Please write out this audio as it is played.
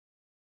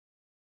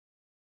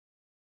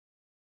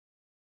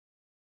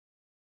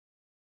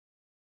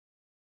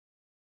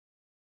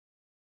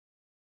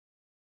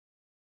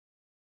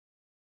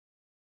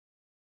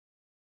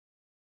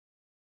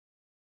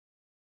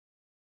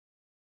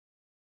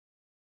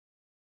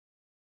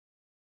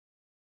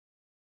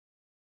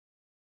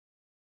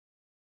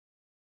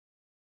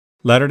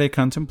Latter-day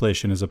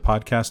Contemplation is a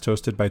podcast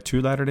hosted by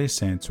two Latter-day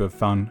Saints who have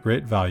found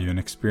great value in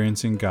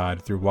experiencing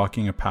God through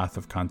walking a path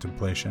of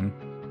contemplation.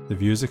 The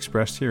views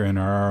expressed herein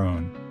are our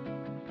own.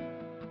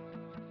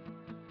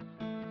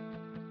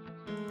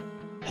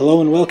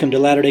 Hello and welcome to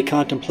Latter-day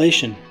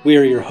Contemplation. We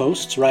are your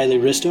hosts, Riley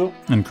Risto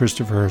And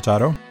Christopher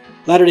Hurtado.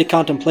 Latter-day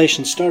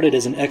Contemplation started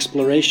as an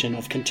exploration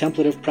of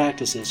contemplative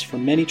practices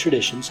from many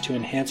traditions to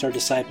enhance our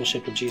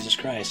discipleship of Jesus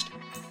Christ.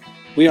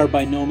 We are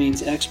by no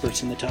means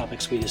experts in the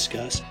topics we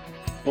discuss,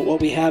 but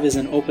what we have is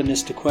an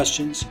openness to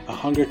questions, a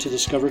hunger to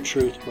discover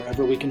truth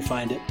wherever we can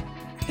find it,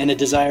 and a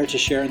desire to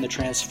share in the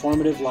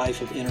transformative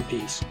life of inner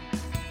peace.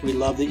 We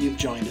love that you've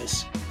joined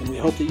us, and we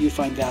hope that you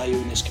find value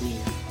in this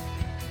community.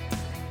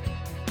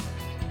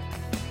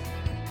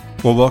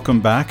 Well,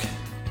 welcome back,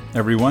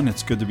 everyone.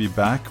 It's good to be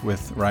back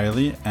with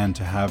Riley and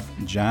to have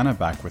Jana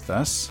back with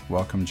us.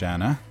 Welcome,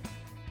 Jana.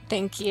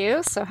 Thank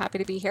you. So happy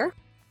to be here.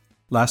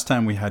 Last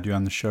time we had you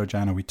on the show,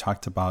 Jana, we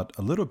talked about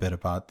a little bit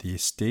about the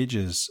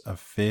stages of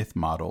faith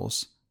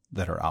models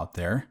that are out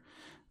there.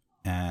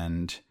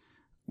 And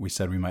we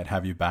said we might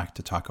have you back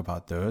to talk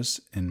about those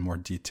in more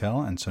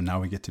detail. And so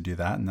now we get to do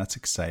that, and that's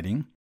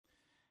exciting.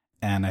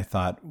 And I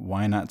thought,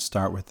 why not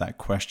start with that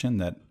question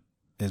that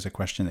is a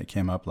question that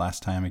came up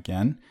last time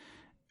again,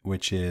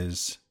 which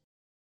is,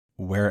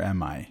 where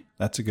am I?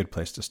 That's a good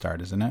place to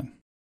start, isn't it?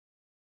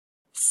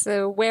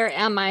 So where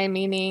am I,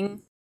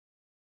 meaning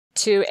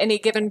to any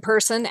given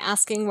person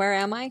asking, where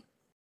am I?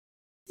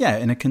 Yeah,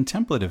 in a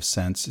contemplative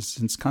sense,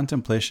 since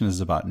contemplation is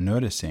about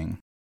noticing,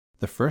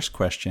 the first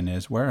question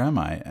is, where am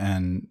I?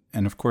 And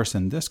of course,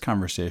 in this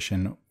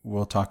conversation,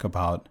 we'll talk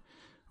about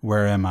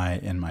where am I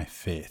in my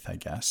faith, I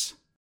guess.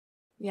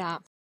 Yeah.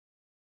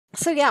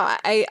 So yeah,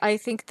 I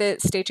think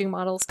that staging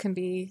models can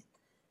be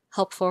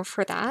helpful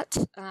for that.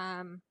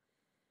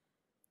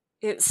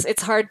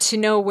 It's hard to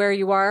know where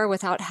you are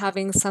without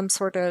having some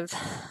sort of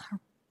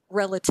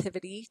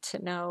relativity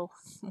to know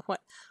what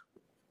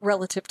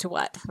relative to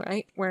what,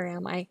 right? Where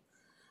am I?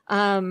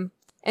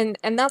 And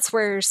that's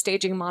where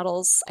staging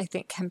models, I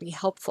think, can be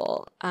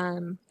helpful.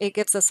 It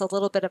gives us a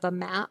little bit of a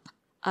map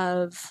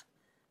of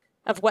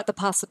what the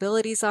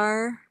possibilities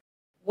are.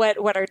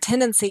 What our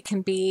tendency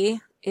can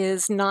be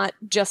is not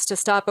just to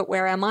stop at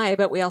where am I,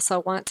 but we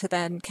also want to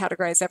then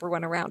categorize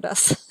everyone around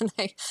us. And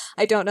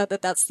I don't know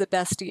that that's the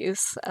best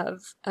use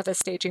of a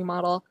staging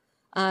model.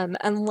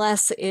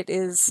 Unless it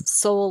is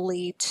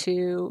solely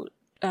to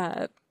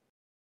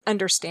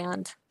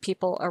understand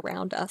people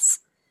around us.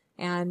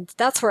 And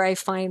that's where I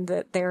find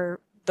that they're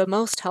the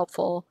most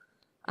helpful,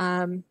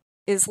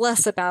 is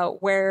less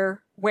about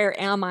where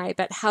am I,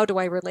 but how do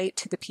I relate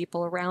to the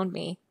people around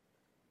me?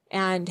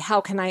 And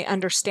how can I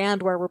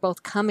understand where we're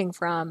both coming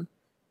from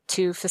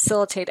to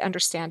facilitate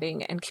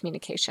understanding and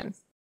communication?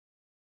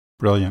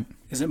 Brilliant.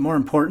 Is it more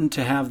important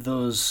to have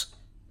those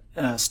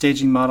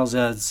staging models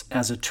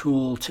as a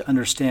tool to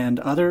understand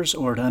others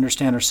or to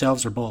understand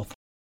ourselves, or both?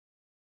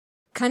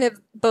 Kind of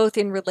both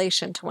in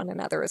relation to one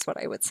another is what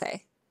I would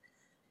say.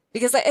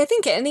 Because I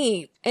think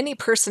any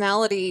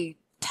personality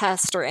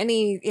test or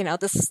any,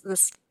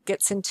 this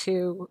gets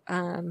into,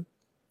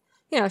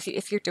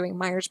 if you're doing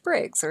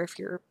Myers-Briggs or if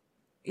you're,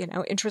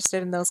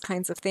 interested in those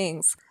kinds of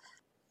things,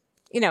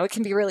 it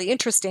can be really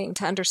interesting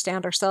to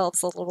understand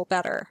ourselves a little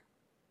better.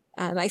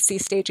 I see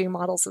staging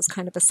models as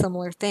kind of a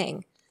similar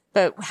thing.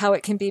 But how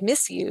it can be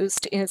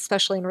misused,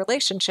 especially in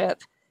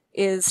relationship,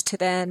 is to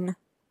then,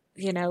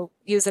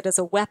 use it as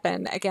a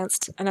weapon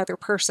against another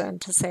person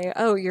to say,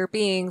 oh, you're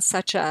being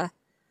such a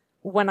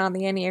one on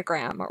the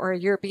Enneagram, or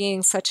you're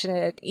being such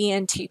an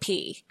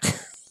ENTP,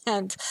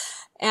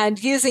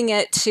 and using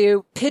it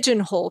to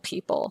pigeonhole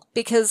people,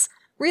 because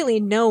really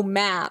no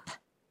map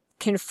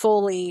can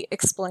fully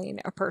explain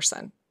a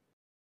person.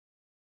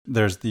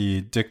 There's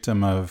the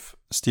dictum of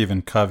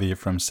Stephen Covey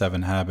from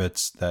Seven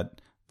Habits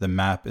that the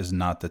map is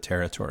not the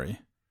territory.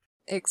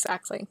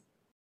 Exactly.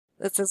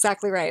 That's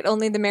exactly right.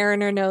 Only the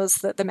mariner knows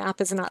that the map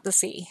is not the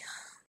sea.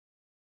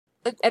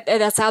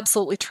 That's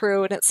absolutely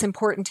true, and it's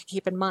important to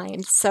keep in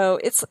mind. So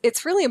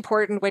it's really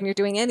important when you're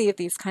doing any of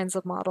these kinds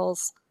of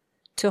models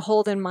to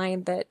hold in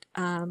mind that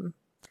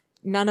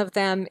none of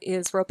them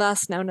is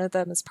robust, none of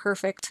them is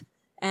perfect,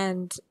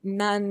 and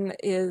none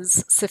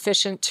is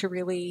sufficient to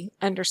really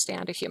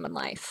understand a human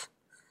life.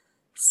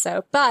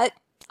 So, but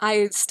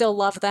I still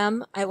love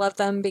them. I love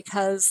them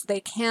because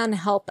they can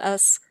help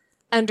us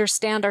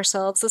understand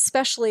ourselves,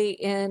 especially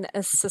in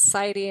a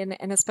society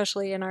and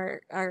especially in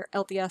our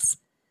LDS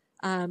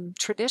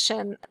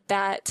tradition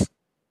that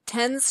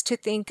tends to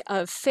think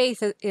of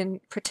faith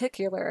in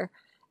particular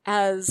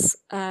as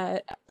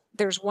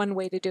there's one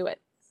way to do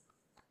it.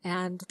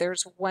 And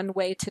there's one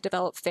way to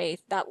develop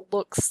faith that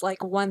looks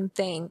like one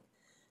thing.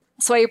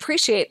 So I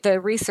appreciate the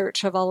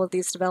research of all of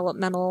these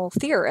developmental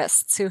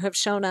theorists who have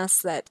shown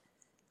us that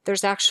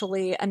there's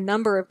actually a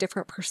number of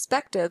different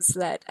perspectives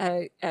that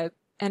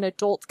an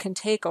adult can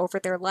take over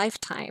their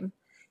lifetime,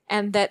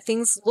 and that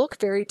things look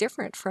very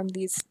different from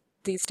these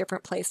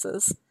different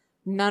places.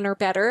 None are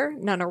better,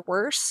 none are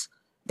worse.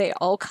 They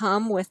all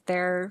come with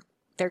their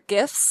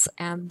gifts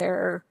and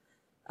their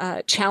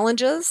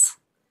challenges,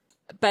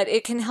 but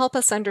it can help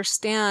us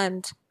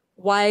understand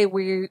why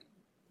we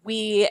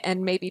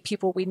and maybe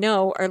people we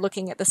know are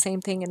looking at the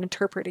same thing and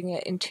interpreting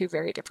it in two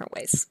very different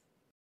ways.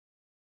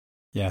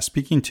 Yeah,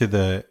 speaking to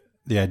the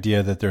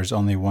idea that there's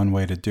only one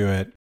way to do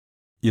it,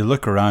 you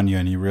look around you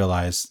and you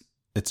realize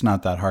it's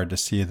not that hard to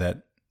see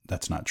that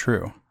that's not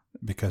true,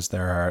 because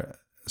there are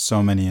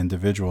so many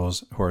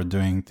individuals who are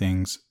doing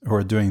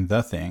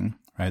the thing,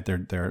 right?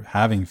 They're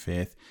having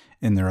faith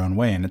in their own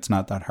way, and it's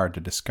not that hard to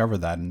discover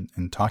that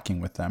in talking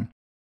with them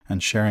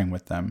and sharing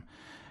with them.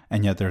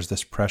 And yet there's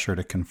this pressure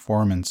to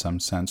conform in some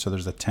sense, so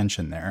there's a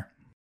tension there.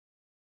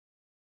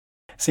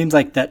 Seems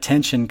like that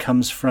tension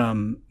comes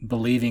from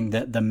believing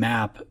that the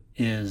map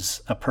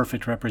is a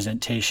perfect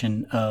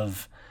representation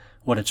of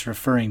what it's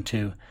referring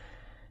to.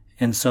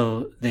 And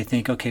so they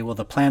think, okay, well,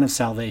 the plan of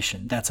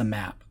salvation, that's a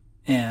map.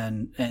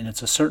 And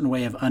it's a certain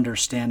way of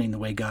understanding the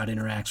way God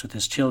interacts with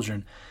his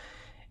children.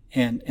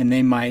 And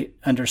they might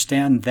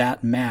understand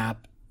that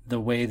map the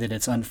way that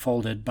it's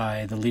unfolded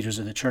by the leaders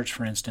of the church,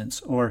 for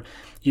instance. Or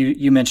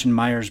you mentioned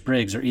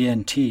Myers-Briggs or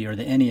ENT or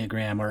the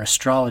Enneagram or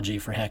astrology,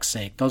 for heck's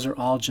sake. Those are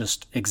all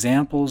just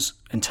examples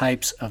and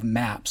types of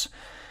maps.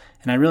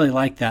 And I really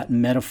like that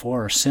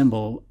metaphor or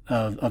symbol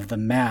of the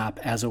map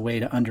as a way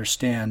to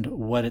understand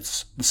what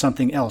it's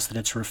something else that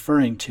it's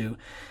referring to.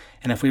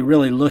 And if we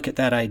really look at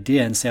that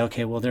idea and say,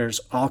 okay, well, there's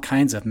all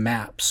kinds of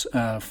maps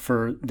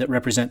that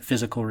represent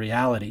physical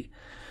reality.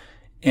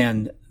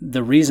 And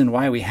the reason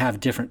why we have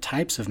different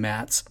types of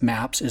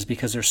maps is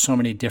because there's so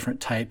many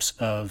different types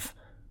of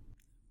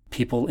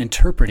people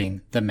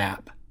interpreting the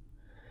map.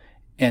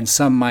 And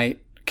some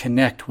might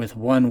connect with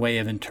one way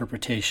of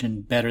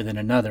interpretation better than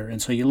another. And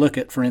so you look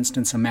at, for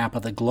instance, a map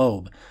of the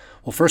globe.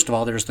 Well, first of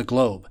all, there's the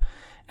globe.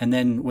 And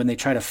then when they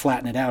try to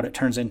flatten it out, it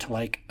turns into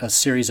like a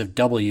series of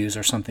W's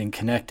or something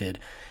connected.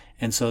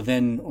 And so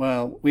then,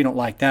 well, we don't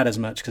like that as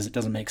much because it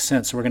doesn't make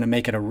sense. So we're going to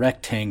make it a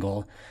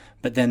rectangle.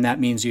 But then that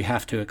means you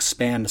have to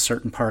expand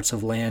certain parts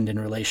of land in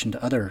relation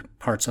to other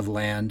parts of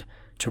land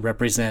to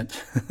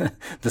represent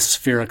the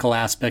spherical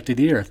aspect of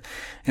the earth.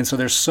 And so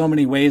there's so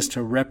many ways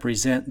to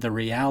represent the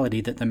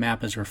reality that the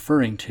map is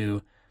referring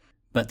to,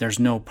 but there's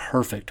no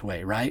perfect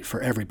way, right,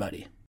 for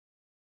everybody.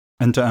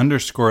 And to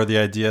underscore the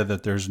idea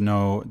that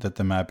that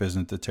the map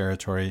isn't the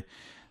territory,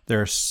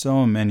 there are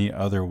so many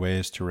other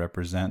ways to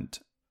represent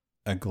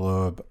a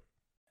globe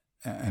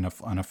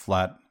on a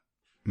flat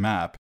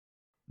map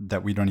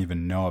that we don't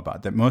even know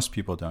about, that most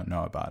people don't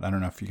know about. I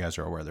don't know if you guys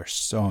are aware, there's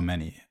so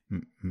many,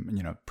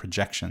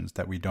 projections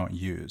that we don't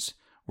use.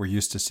 We're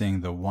used to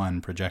seeing the one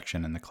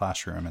projection in the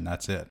classroom, and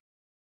that's it.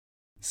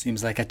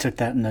 Seems like I took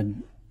that in a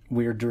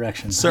weird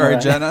direction. Sorry,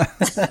 right. Jenna.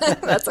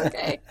 That's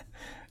okay.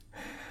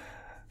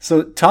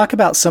 So talk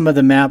about some of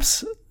the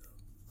maps.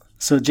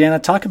 So Jana,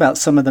 talk about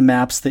some of the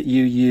maps that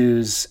you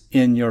use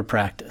in your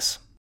practice.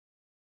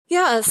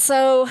 Yeah,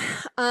 so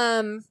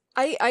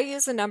I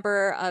use a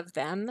number of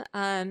them.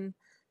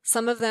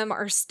 Some of them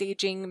are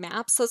staging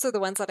maps. Those are the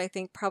ones that I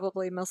think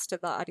probably most of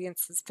the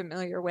audience is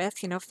familiar with.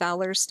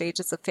 Fowler's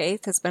Stages of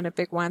Faith has been a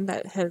big one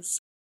that has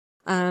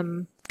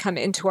come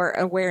into our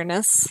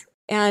awareness.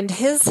 And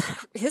his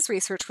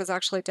research was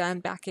actually done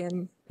back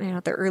in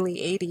the early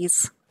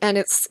 80s, and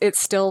it's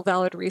still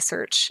valid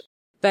research.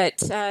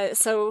 But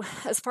so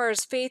as far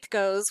as faith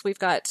goes, we've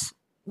got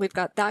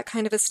that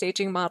kind of a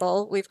staging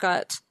model. We've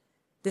got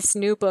this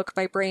new book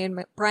by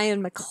Brian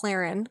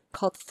McLaren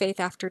called Faith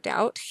After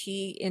Doubt.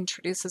 He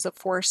introduces a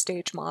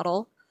 4-stage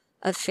model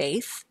of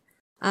faith.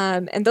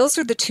 And those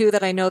are the two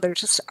that I know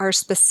that are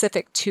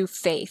specific to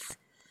faith.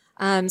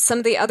 Some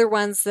of the other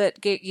ones that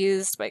get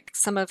used, like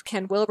some of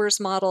Ken Wilber's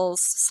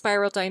models,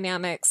 spiral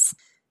dynamics,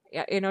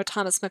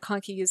 Thomas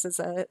McConkie uses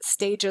a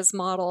stages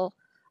model.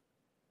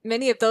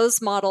 Many of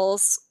those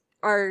models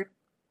are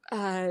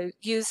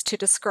used to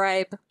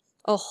describe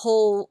the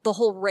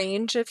whole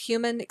range of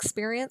human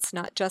experience,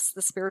 not just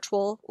the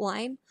spiritual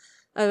line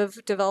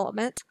of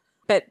development.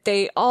 But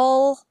they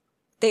all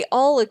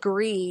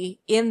agree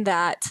in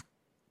that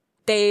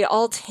they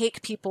all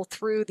take people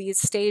through these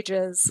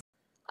stages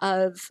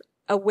of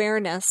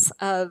awareness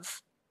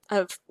of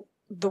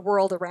the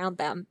world around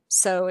them.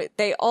 So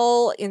they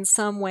all in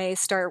some way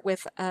start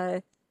with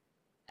an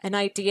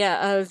idea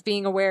of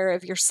being aware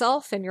of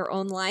yourself and your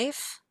own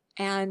life,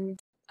 and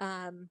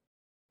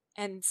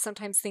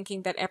sometimes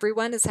thinking that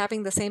everyone is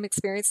having the same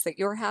experience that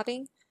you're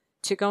having,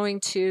 to going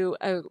to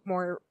a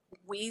more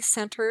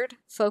we-centered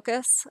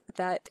focus,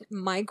 that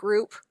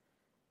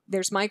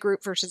there's my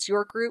group versus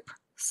your group.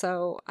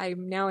 So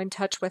I'm now in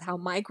touch with how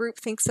my group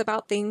thinks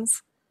about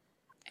things.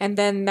 And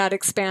then that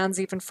expands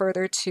even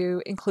further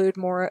to include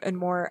more and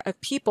more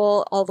of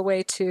people, all the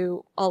way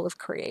to all of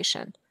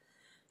creation.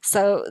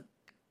 So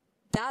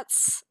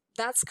that's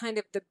kind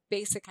of the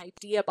basic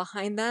idea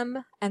behind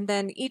them. And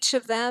then each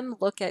of them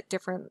look at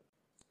different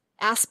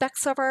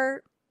aspects of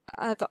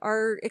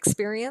our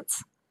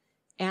experience,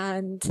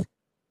 and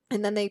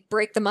then they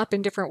break them up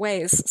in different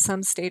ways.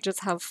 Some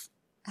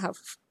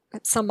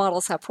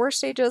models have 4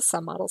 stages,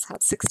 some models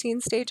have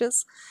 16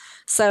 stages.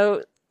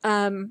 So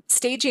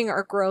staging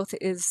our growth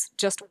is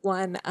just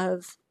one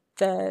of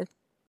the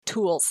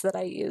tools that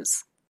I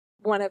use,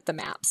 one of the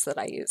maps that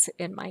I use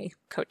in my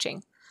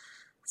coaching.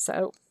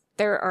 So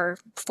there are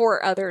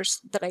 4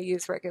 others that I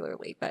use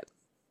regularly, but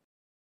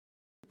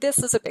this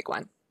is a big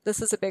one.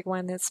 This is a big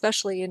one,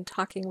 especially in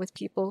talking with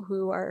people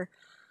who are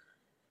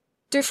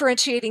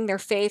differentiating their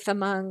faith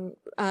among,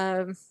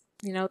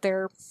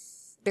 their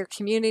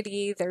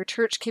community, their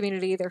church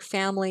community, their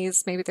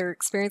families. Maybe they're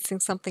experiencing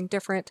something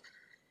different.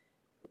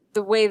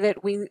 The way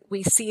that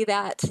we see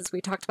that, as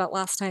we talked about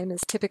last time,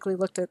 is typically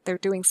looked at they're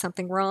doing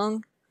something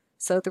wrong.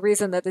 So the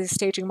reason that these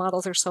staging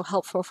models are so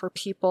helpful for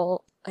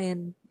people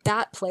in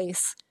that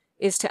place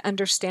is to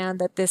understand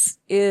that this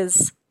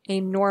is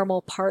a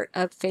normal part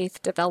of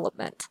faith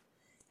development,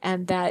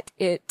 and that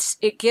it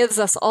gives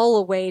us all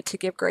a way to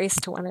give grace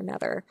to one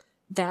another,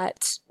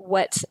 that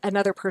what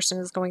another person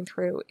is going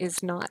through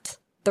is not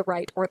the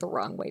right or the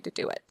wrong way to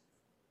do it.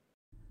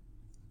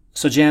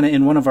 So Jana,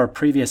 in one of our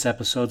previous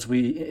episodes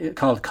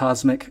called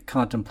Cosmic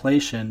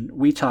Contemplation,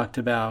 we talked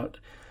about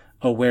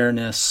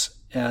awareness,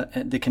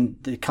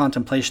 the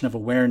contemplation of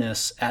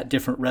awareness at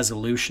different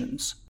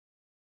resolutions.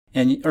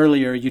 And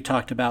earlier you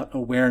talked about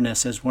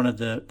awareness as one of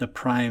the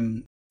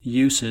prime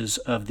uses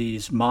of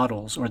these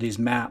models or these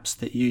maps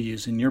that you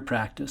use in your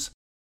practice.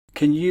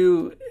 Can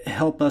you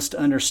help us to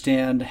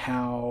understand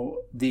how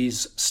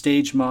these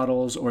stage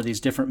models or these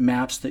different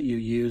maps that you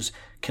use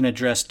can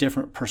address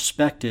different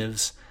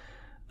perspectives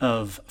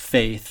of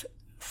faith?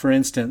 For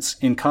instance,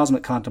 in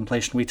Cosmic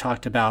Contemplation, we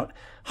talked about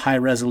high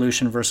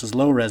resolution versus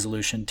low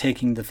resolution,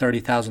 taking the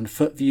 30,000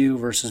 foot view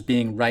versus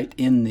being right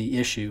in the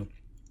issue.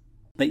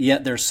 But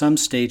yet there's some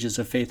stages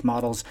of faith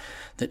models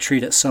that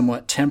treat it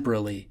somewhat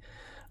temporally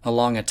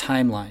along a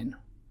timeline.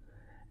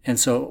 And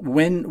so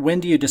when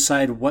do you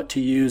decide what to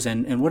use,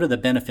 and what are the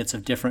benefits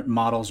of different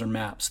models or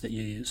maps that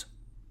you use?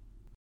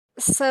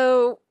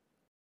 So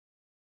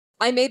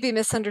I may be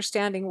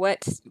misunderstanding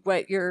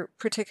what you're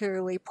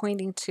particularly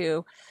pointing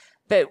to,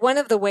 but one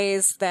of the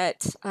ways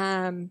that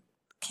Ken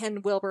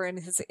Wilber in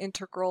his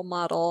integral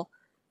model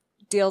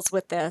deals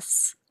with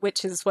this,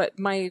 which is what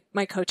my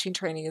coaching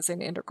training is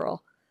in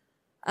integral,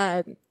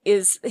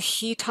 is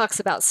he talks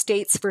about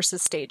states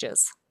versus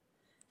stages.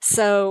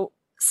 So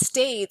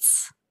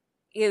states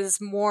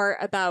is more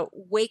about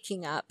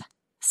waking up.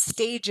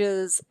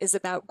 Stages is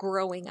about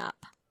growing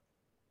up.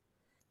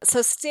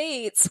 So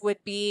states would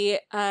be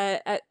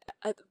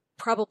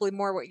probably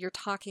more what you're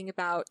talking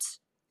about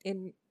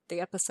in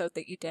the episode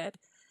that you did,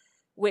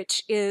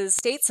 which is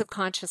states of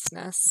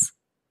consciousness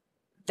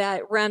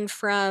that run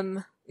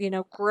from,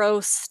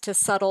 gross to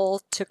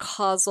subtle to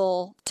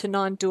causal to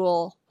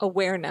non-dual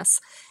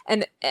awareness.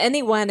 And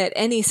anyone at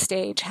any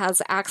stage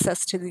has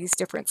access to these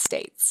different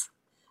states.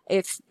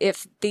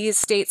 If these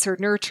states are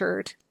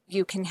nurtured,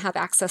 you can have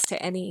access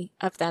to any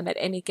of them at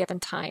any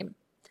given time.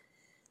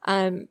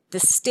 The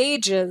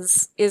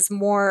stages is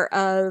more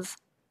of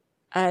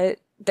the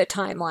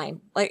timeline,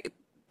 like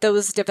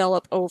those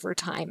develop over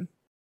time.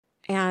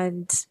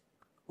 And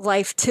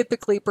life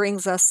typically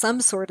brings us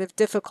some sort of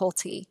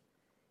difficulty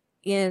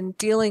in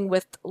dealing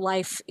with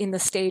life in the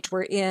stage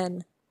we're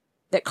in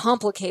that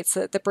complicates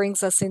it, that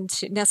brings us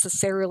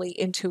necessarily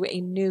into a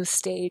new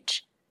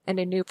stage and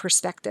a new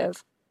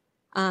perspective.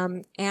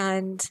 The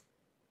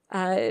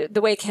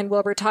way Ken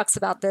Wilber talks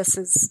about this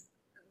is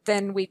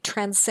then we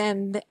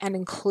transcend and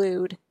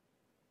include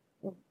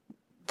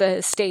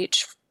the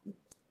stage,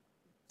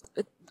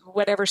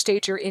 whatever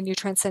stage you're in, you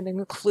transcend and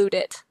include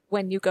it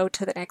when you go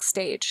to the next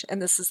stage.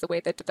 And this is the way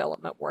that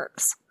development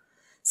works.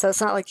 So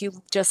it's not like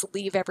you just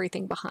leave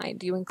everything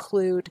behind. You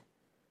include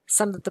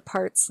some of the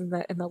parts and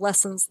the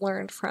lessons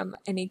learned from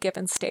any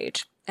given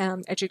stage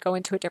as you go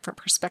into a different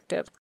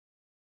perspective.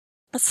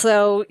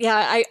 So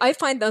yeah, I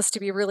find those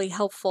to be really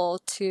helpful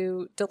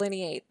to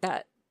delineate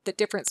the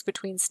difference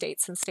between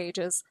states and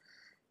stages.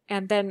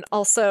 And then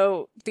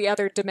also the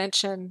other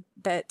dimension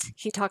that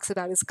he talks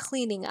about is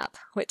cleaning up,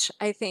 which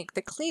I think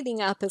the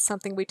cleaning up is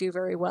something we do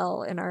very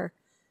well in our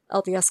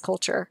LDS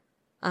culture,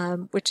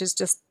 which is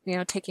just,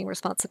 taking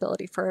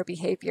responsibility for our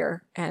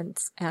behavior and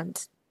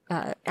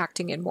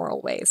acting in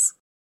moral ways.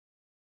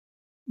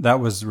 That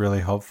was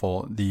really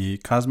helpful. The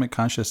Cosmic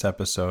Conscious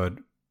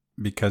episode,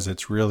 because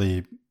it's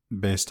really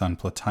based on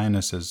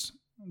Plotinus's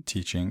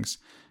teachings,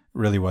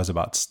 really was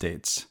about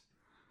states.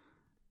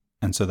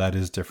 And so that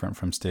is different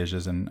from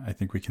stages, and I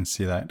think we can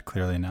see that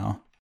clearly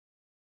now.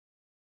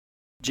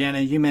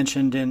 Jana, you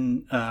mentioned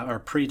in our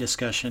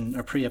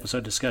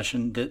pre-episode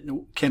discussion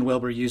that Ken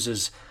Wilber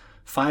uses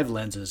 5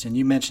 lenses, and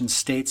you mentioned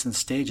states and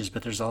stages,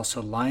 but there's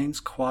also lines,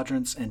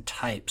 quadrants, and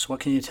types. What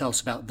can you tell us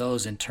about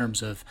those in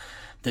terms of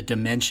the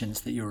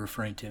dimensions that you're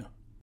referring to?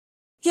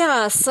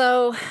 Yeah,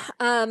 so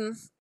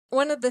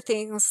one of the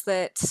things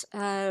that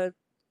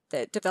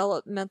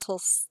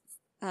developmental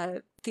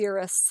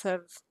theorists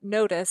have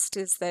noticed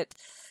is that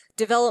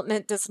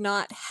development does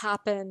not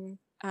happen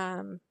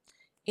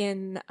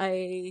in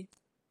a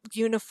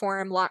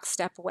uniform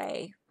lockstep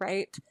way,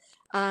 right?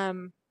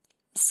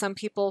 Some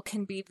people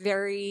can be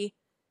very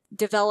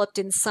developed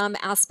in some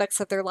aspects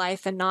of their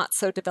life and not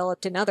so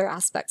developed in other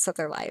aspects of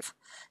their life.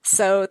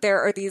 So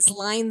there are these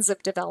lines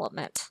of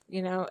development,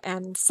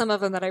 and some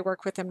of them that I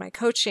work with in my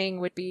coaching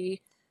would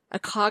be a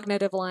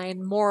cognitive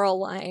line, moral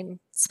line,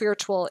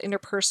 spiritual,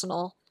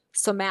 interpersonal,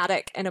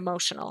 somatic, and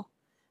emotional.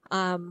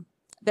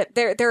 That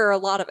there are a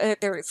lot of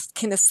there's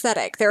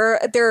kinesthetic. There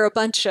are a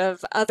bunch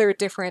of other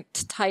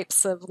different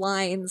types of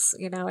lines.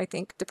 I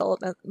think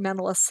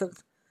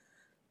developmentalists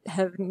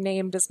have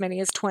named as many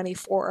as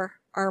 24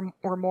 or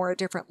more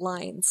different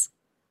lines.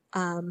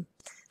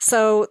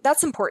 So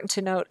that's important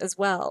to note as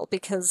well,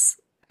 because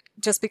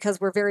just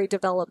because we're very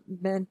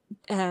developmentally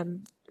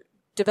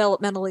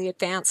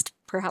advanced,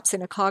 perhaps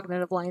in a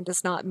cognitive line,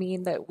 does not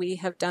mean that we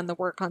have done the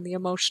work on the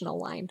emotional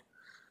line,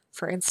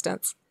 for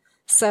instance.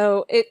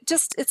 So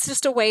it's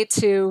just a way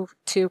to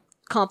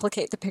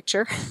complicate the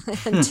picture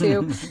and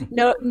to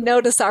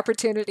notice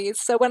opportunities.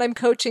 So when I'm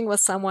coaching with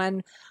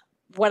someone,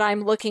 what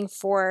I'm looking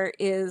for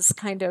is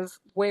kind of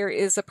where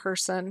is a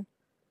person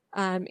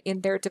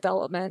in their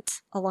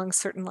development along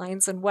certain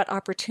lines, and what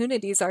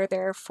opportunities are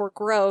there for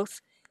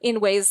growth in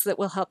ways that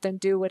will help them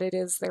do what it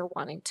is they're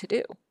wanting to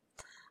do.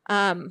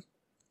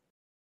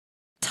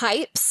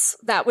 Types,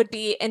 that would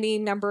be any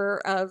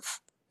number of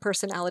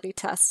personality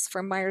tests,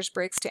 from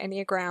Myers-Briggs to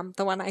Enneagram.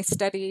 The one I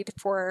studied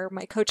for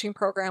my coaching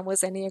program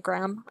was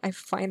Enneagram. I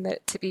find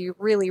that to be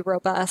really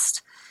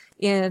robust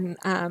in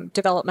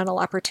developmental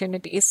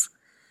opportunities.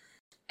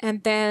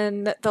 And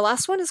then the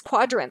last one is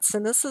quadrants,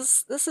 and this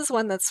is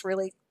one that's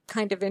really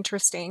kind of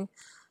interesting.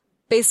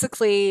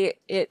 Basically,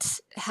 it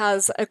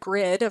has a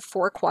grid of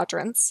 4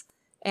 quadrants,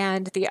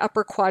 and the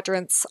upper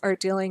quadrants are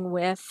dealing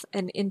with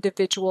an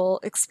individual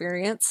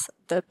experience.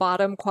 The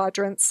bottom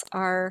quadrants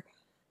are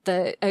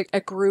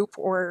a group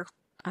or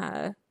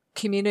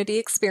community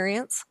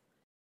experience.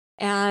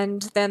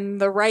 And then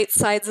the right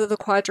sides of the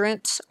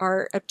quadrant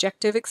are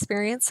objective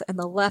experience, and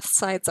the left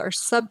sides are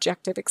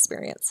subjective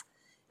experience.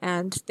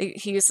 And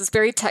he uses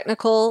very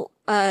technical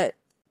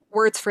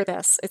words for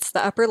this. It's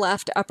the upper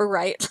left, upper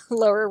right,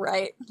 lower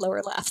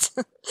left.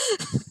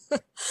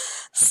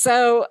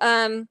 So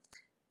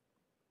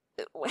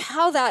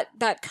how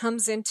that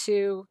comes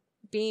into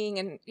being,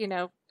 and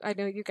I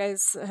know you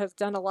guys have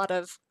done a lot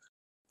of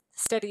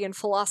study in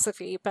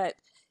philosophy, but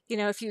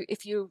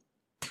if you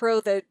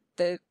throw the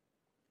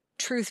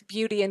truth,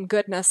 beauty, and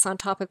goodness on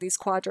top of these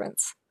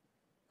quadrants,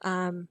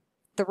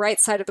 the right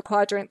side of the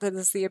quadrant, that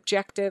is the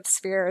objective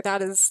sphere,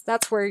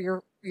 that's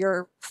where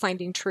you're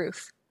finding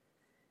truth.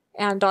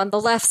 And on the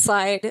left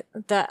side,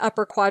 the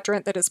upper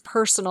quadrant that is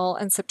personal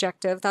and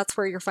subjective, that's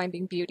where you're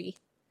finding beauty.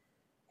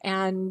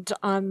 And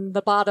on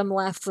the bottom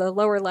left, the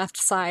lower left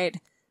side,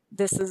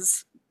 this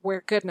is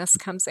where goodness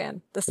comes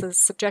in. This is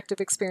subjective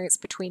experience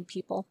between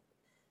people.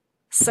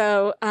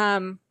 So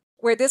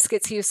where this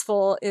gets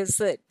useful is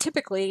that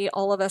typically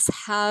all of us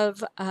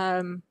have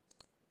kind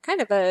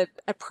of a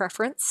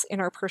preference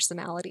in our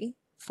personality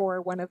for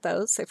one of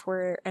those. If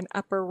we're an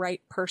upper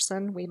right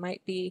person, we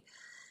might be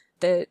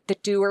the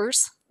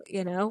doers.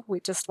 We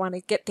just want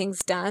to get things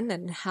done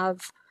and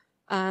have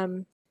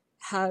a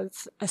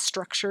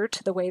structure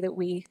to the way that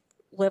we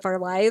live our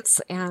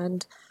lives.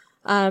 And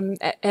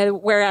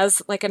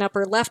whereas like an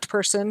upper left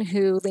person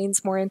who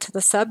leans more into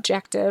the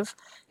subjective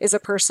is a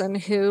person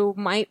who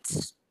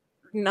might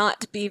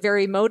not be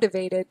very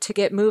motivated to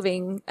get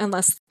moving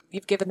unless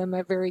you've given them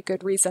a very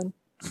good reason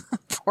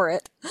for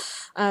it,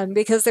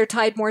 because they're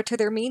tied more to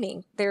their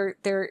meaning. They're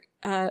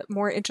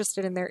more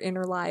interested in their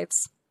inner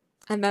lives.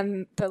 And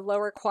then the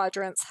lower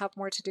quadrants have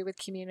more to do with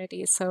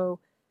community. So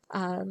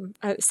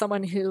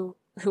someone who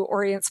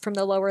orients from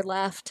the lower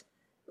left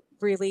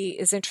really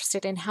is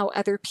interested in how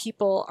other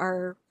people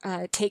are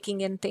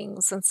taking in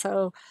things. And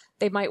so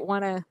they might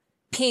want to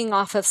ping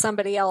off of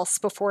somebody else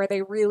before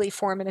they really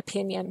form an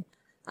opinion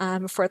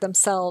for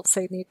themselves.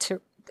 They need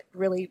to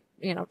really,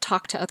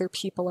 talk to other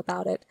people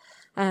about it.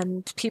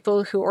 And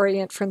people who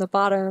orient from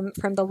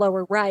the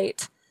lower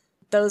right,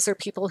 those are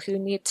people who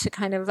need to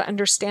kind of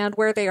understand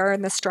where they are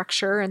in the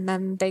structure, and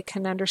then they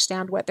can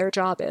understand what their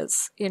job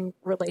is in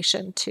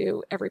relation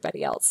to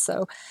everybody else.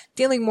 So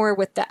dealing more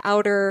with the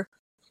outer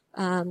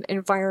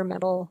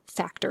environmental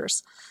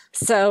factors.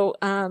 So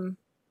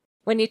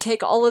when you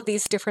take all of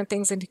these different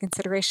things into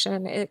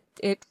consideration,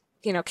 it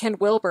Ken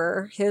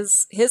Wilber,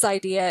 his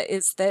idea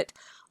is that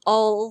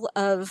all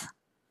of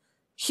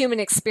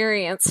human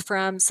experience,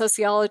 from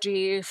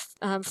sociology,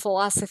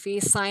 philosophy,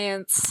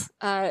 science,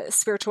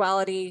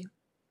 spirituality,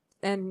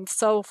 and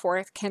so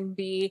forth, can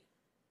be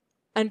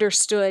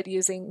understood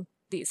using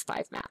these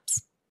 5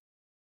 maps.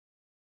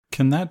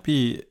 Can that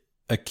be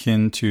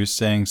akin to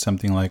saying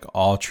something like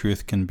all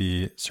truth can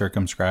be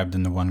circumscribed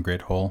into one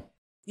great whole?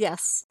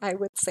 Yes, I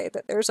would say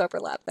that there's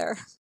overlap there.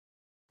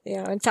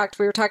 In fact,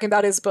 we were talking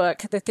about his book,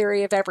 The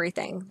Theory of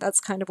Everything. That's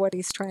kind of what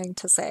he's trying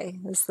to say,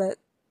 is that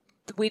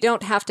we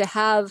don't have to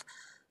have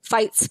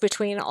fights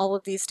between all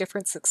of these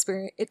different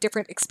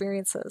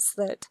experiences,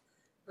 that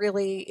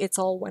really it's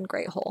all one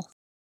great whole.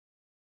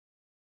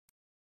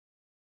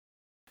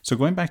 So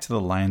going back to the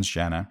lines,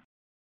 Jana,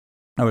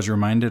 I was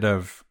reminded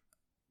of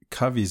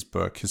Covey's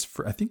book,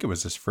 I think it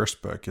was his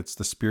first book. It's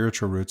The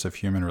Spiritual Roots of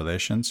Human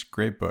Relations.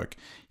 Great book.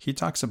 He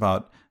talks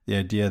about the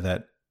idea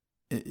that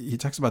he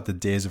talks about the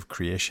days of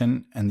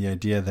creation and the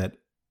idea that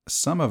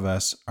some of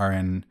us are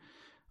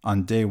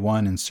on day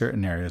 1 in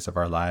certain areas of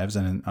our lives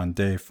and on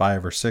day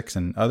 5 or 6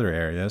 in other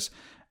areas,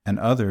 and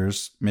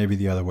others maybe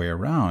the other way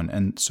around.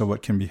 And so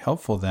what can be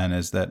helpful then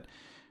is that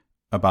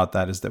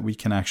we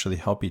can actually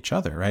help each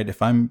other, right?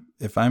 If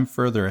I'm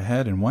further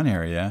ahead in one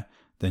area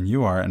than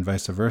you are and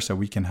vice versa,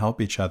 we can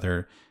help each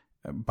other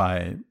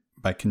by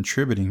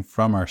contributing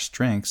from our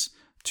strengths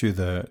to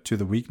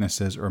the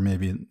weaknesses, or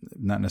maybe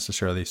not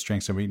necessarily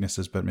strengths and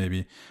weaknesses, but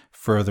maybe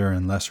further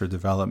and lesser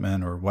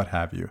development or what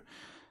have you.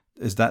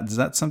 Is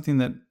that something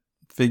that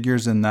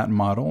figures in that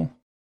model?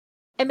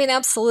 I mean,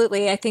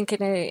 absolutely. I think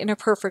in a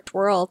perfect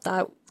world,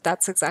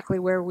 that's exactly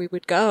where we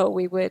would go.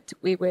 We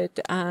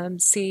would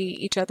see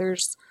each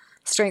other's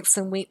strengths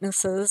and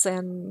weaknesses,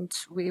 and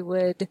we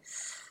would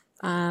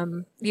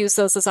use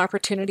those as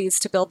opportunities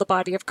to build the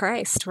body of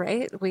Christ.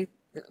 Right?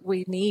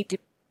 We need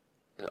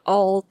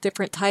all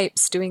different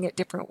types doing it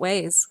different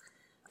ways,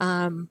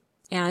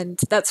 and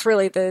that's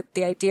really the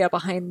idea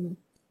behind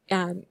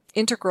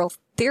integral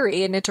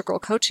theory and integral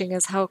coaching,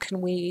 is how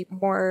can we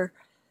more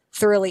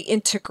thoroughly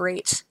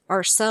integrate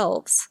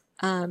ourselves,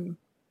 to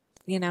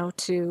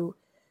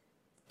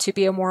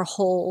be a more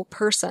whole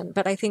person.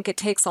 But I think it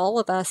takes all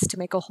of us to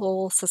make a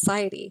whole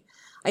society.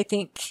 I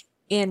think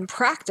in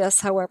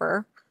practice,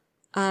 however,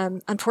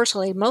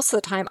 unfortunately, most of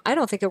the time, I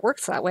don't think it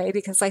works that way,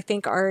 because I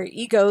think our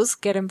egos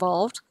get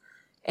involved,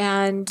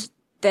 and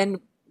then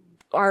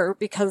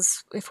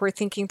because if we're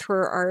thinking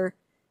through our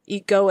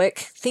egoic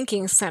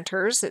thinking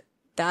centers,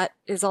 that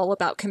is all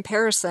about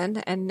comparison.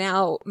 And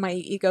now my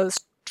ego's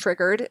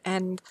triggered,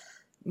 and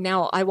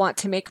now I want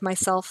to make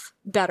myself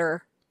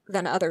better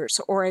than others,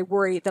 or I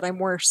worry that I'm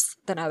worse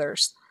than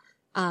others.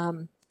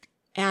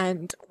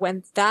 And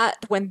when that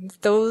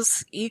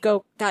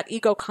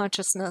ego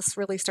consciousness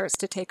really starts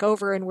to take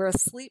over, and we're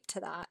asleep to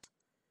that,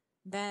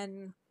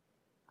 then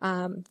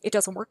it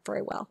doesn't work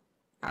very well.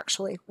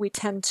 Actually, we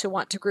tend to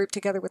want to group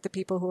together with the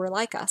people who are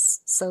like us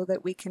so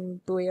that we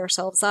can buoy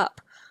ourselves up,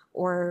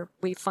 or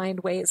we find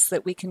ways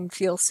that we can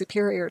feel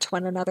superior to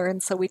one another,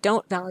 and so we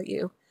don't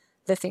value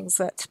the things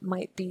that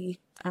might be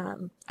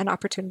an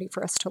opportunity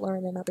for us to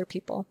learn in other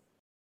people.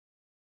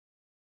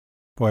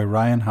 Boy,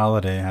 Ryan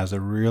Holiday has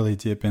a really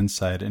deep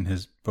insight in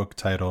his book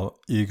title,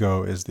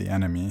 Ego is the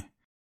Enemy.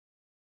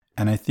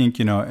 And I think,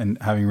 and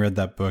having read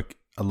that book,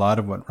 a lot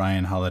of what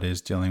Ryan Holiday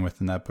is dealing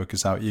with in that book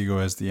is how ego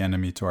is the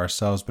enemy to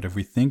ourselves. But if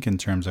we think in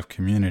terms of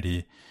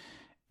community,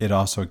 it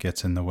also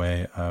gets in the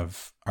way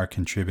of our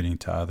contributing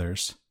to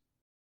others.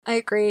 I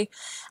agree.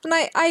 And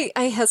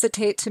I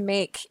hesitate to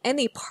make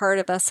any part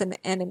of us an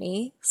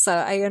enemy. So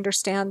I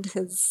understand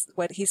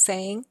what he's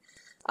saying.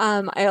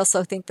 I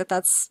also think that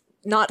that's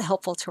not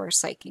helpful to our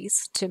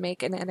psyches to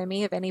make an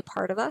enemy of any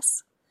part of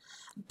us.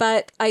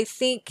 But I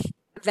think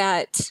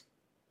that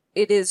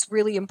it is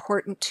really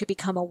important to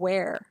become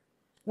aware.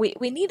 We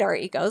need our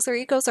egos. Our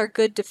egos are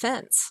good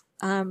defense.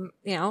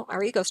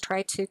 Our egos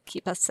try to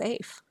keep us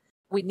safe.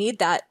 We need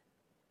that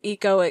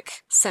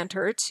egoic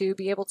center to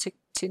be able to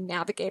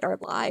navigate our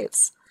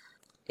lives.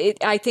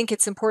 I think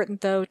it's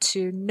important, though,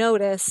 to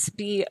notice,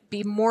 be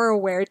more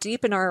aware,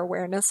 deepen our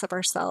awareness of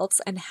ourselves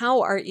and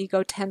how our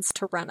ego tends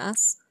to run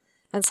us.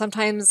 And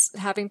sometimes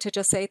having to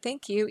just say,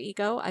 thank you,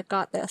 ego, I've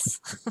got this,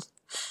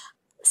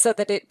 so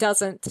that it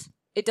doesn't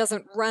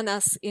run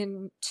us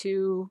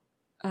into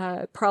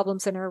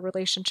problems in our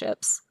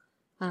relationships,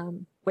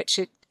 which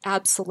it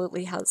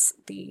absolutely has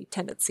the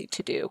tendency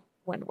to do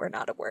when we're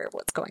not aware of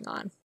what's going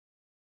on.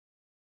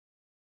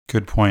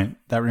 Good point.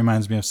 That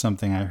reminds me of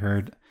something I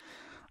heard.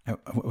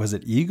 Was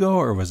it ego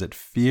or was it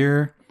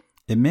fear?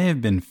 It may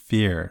have been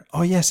fear.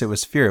 Oh, yes, it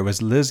was fear. It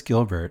was Liz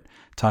Gilbert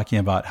talking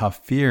about how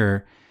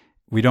fear,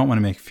 we don't want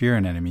to make fear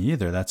an enemy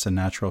either. That's a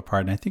natural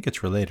part. And I think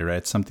it's related, right?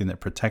 It's something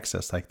that protects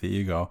us, like the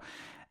ego.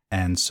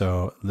 And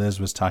so Liz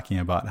was talking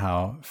about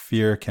how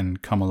fear can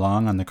come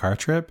along on the car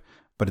trip,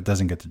 but it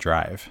doesn't get to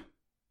drive.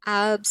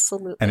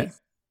 Absolutely.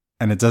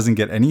 And it doesn't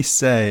get any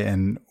say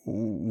in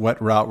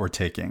what route we're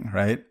taking,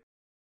 right?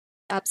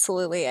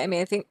 Absolutely. I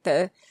mean, I think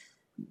the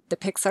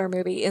Pixar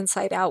movie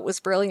Inside Out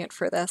was brilliant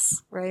for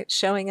this, right?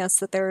 Showing us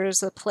that there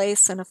is a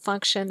place and a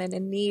function and a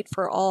need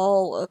for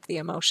all of the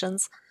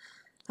emotions.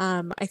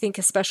 I think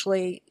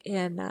especially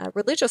in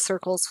religious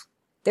circles,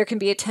 there can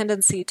be a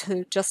tendency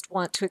to just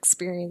want to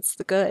experience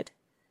the good.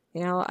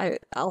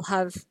 I'll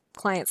have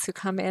clients who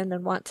come in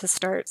and want to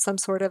start some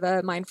sort of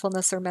a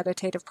mindfulness or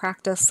meditative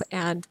practice,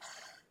 and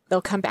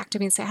they'll come back to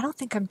me and say, I don't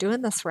think I'm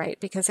doing this right,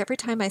 because every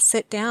time I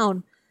sit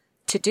down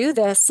to do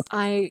this,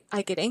 I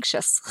get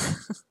anxious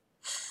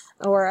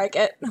or I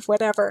get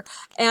whatever.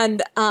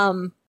 And,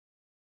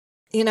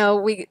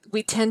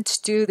 we tend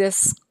to do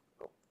this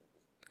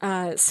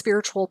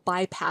spiritual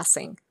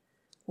bypassing,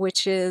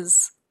 which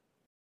is,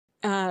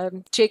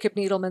 Jacob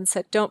Needleman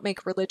said, don't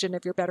make religion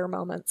of your better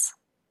moments.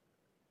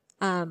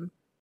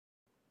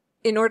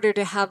 in order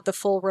to have the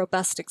full,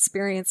 robust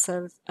experience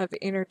of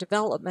inner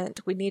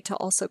development, we need to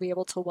also be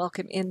able to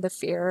welcome in the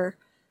fear,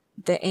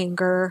 the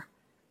anger,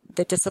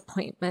 the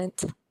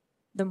disappointment,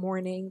 the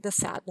mourning, the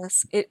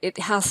sadness.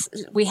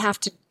 We have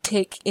to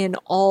take in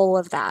all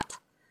of that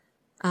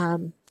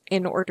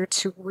in order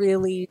to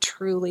really,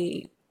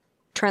 truly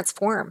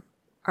transform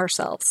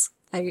ourselves.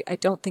 I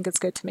don't think it's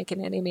good to make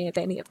an enemy of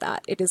any of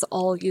that. It is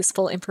all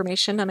useful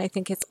information, and I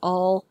think it's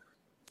all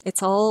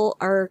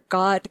our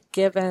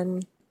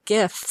God-given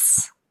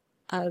gifts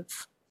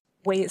of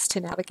ways to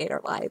navigate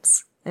our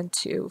lives and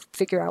to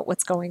figure out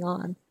what's going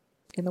on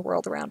in the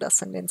world around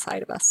us and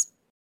inside of us.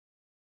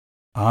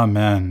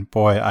 Amen.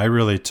 Boy, I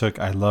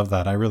love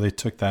that. I really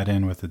took that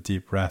in with a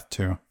deep breath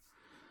too.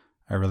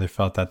 I really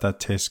felt that. That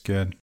tastes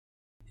good.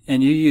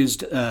 And you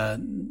used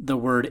the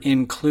word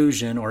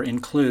inclusion or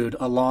include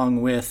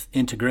along with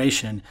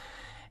integration,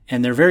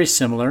 and they're very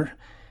similar.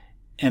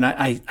 And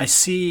I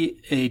see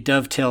a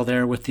dovetail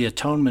there with the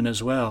atonement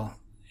as well,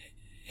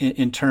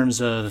 in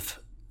terms of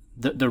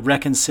the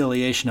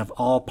reconciliation of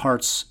all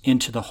parts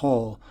into the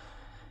whole,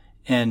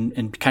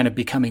 and kind of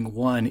becoming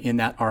one in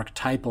that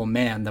archetypal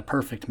man, the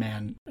perfect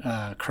man,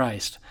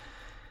 Christ.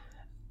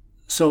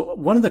 So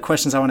one of the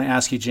questions I want to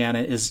ask you,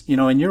 Jana, is,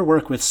 in your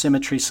work with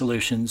Symmetry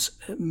Solutions,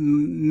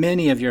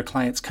 many of your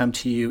clients come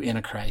to you in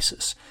a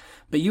crisis,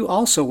 but you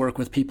also work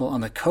with people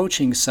on the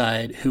coaching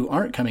side who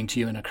aren't coming to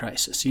you in a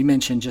crisis. You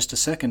mentioned just a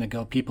second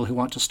ago people who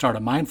want to start a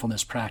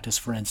mindfulness practice,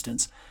 for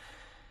instance.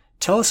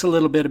 Tell us a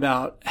little bit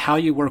about how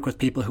you work with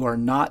people who are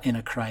not in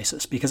a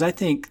crisis, because I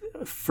think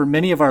for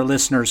many of our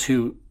listeners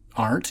who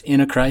aren't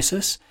in a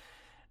crisis,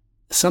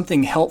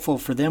 something helpful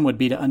for them would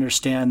be to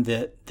understand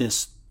that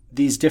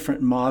these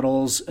different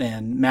models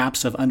and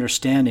maps of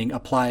understanding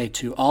apply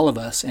to all of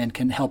us and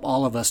can help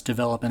all of us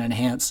develop and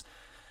enhance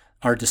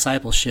our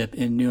discipleship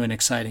in new and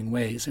exciting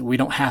ways.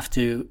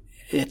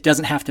 It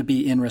doesn't have to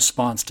be in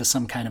response to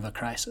some kind of a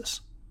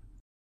crisis.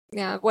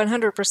 Yeah,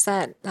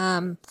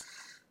 100%.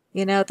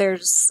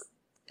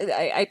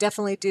 I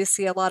definitely do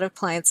see a lot of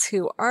clients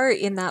who are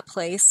in that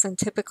place, and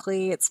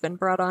typically it's been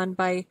brought on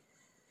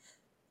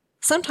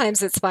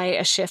sometimes it's by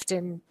a shift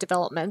in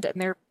development,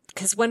 and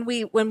because when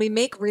we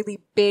make really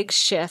big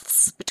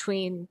shifts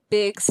between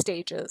big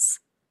stages,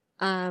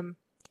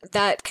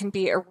 that can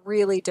be a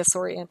really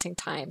disorienting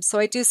time. So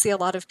I do see a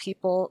lot of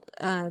people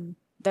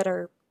that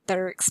are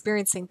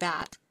experiencing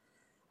that.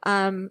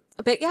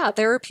 But yeah,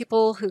 there are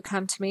people who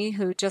come to me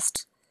who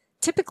just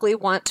typically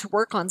want to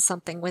work on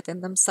something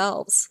within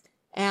themselves.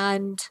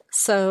 And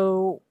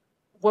so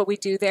what we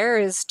do there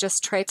is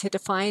just try to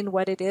define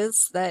what it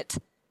is that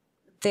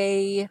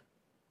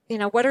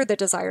what are the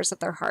desires of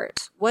their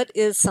heart? What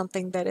is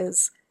something that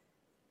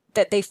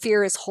they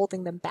fear is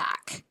holding them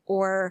back,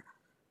 or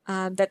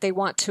that they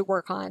want to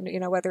work on,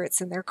 whether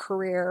it's in their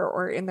career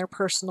or in their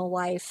personal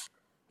life?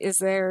 Is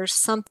there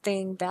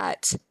something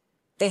that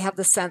they have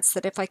the sense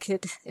that if I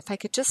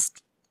could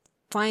just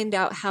find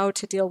out how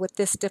to deal with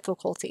this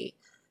difficulty,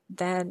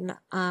 then,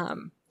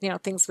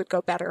 things would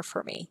go better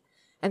for me.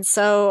 And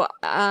so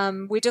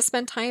we just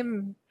spend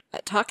time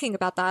talking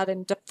about that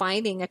and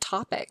defining a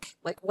topic.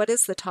 Like, what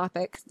is the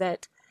topic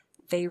that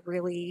they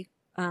really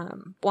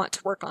want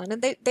to work on?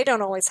 And they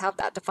don't always have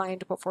that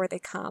defined before they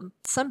come.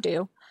 Some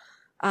do.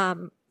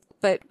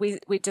 But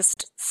we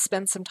just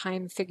spend some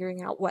time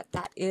figuring out what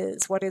that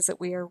is. What is it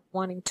we are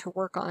wanting to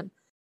work on?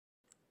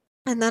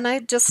 And then I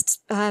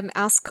just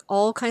ask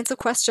all kinds of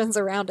questions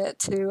around it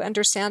to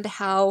understand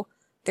how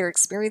they're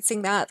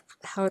experiencing that,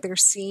 how they're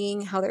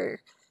seeing, how they're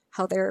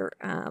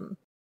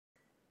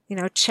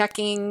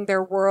checking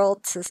their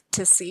world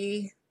to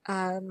see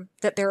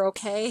that they're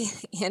okay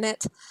in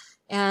it.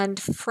 And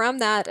from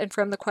that, and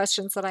from the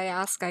questions that I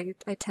ask, I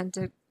tend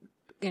to,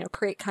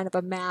 create kind of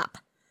a map.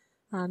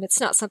 It's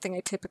not something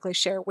I typically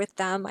share with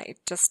them. I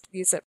just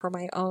use it for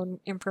my own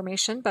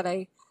information, but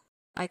I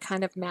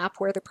kind of map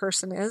where the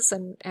person is,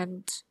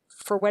 and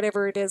for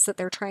whatever it is that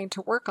they're trying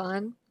to work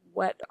on,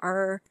 what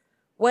are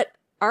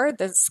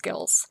the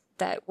skills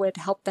that would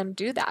help them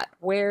do that?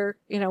 Where,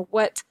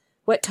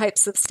 what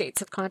types of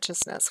states of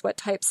consciousness, what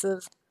types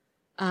of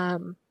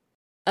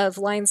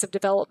lines of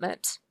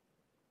development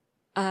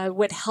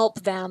would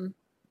help them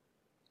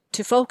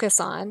to focus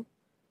on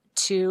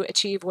to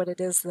achieve what it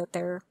is that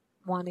they're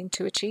wanting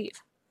to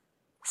achieve.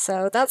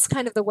 So that's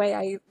kind of the way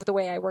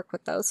I work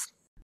with those.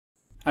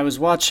 I was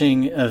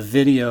watching a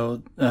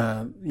video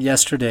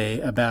yesterday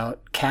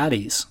about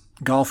caddies,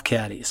 golf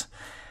caddies,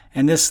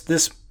 and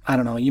this I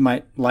don't know, you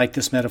might like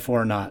this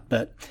metaphor or not,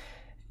 but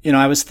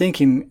I was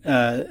thinking,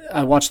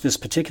 I watched this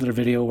particular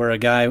video where a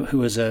guy who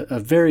was a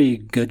very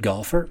good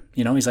golfer,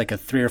 he's like a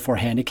 3 or 4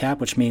 handicap,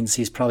 which means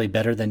he's probably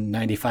better than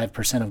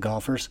 95% of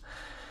golfers.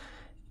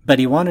 But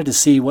he wanted to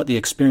see what the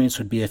experience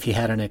would be if he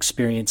had an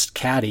experienced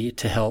caddy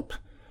to help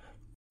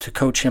to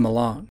coach him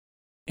along.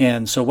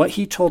 And so what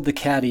he told the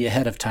caddy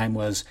ahead of time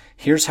was,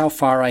 here's how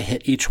far I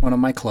hit each one of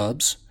my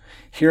clubs.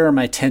 Here are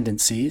my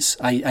tendencies.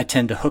 I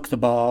tend to hook the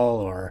ball,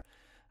 or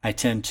I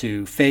tend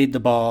to fade the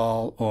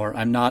ball, or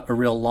I'm not a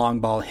real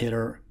long ball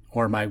hitter,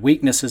 or my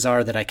weaknesses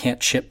are that I can't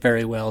chip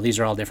very well. These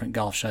are all different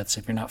golf shots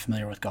if you're not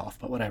familiar with golf,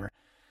 but whatever.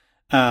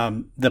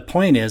 The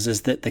point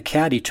is that the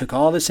caddy took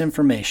all this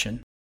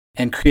information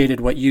and created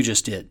what you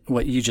just did,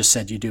 what you just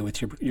said you do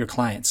with your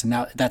clients. And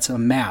now that's a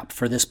map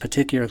for this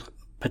particular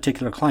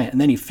client. And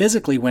then he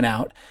physically went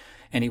out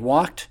and he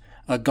walked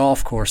a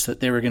golf course that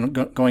they were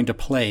going to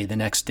play the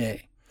next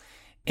day.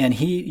 And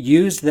he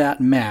used that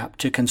map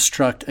to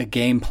construct a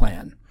game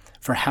plan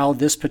for how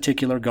this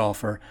particular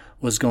golfer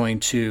was going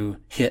to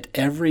hit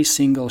every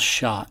single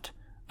shot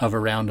of a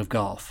round of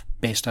golf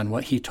based on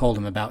what he told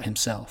him about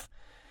himself.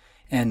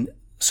 And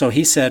so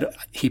he said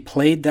he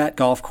played that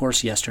golf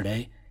course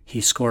yesterday.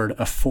 He scored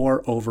a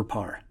 4 over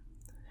par,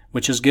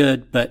 which is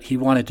good, but he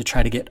wanted to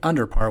try to get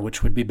under par,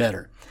 which would be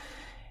better.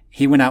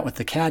 He went out with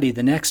the caddy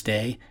the next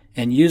day,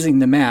 and using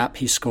the map,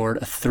 he scored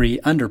a 3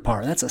 under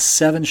par. That's a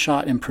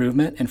 7-shot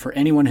improvement, and for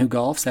anyone who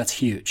golfs, that's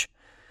huge.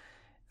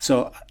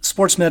 So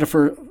sports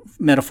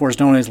metaphors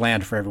don't always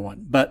land for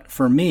everyone. But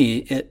for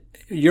me,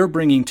 you're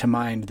bringing to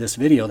mind this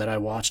video that I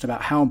watched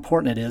about how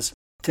important it is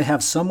to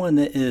have someone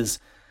that is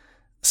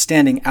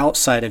standing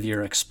outside of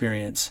your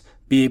experience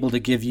be able to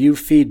give you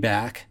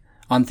feedback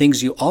on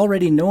things you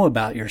already know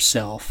about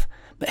yourself,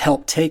 but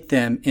help take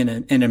them in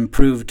an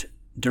improved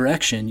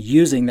direction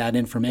using that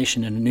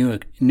information in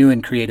new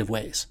and creative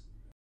ways.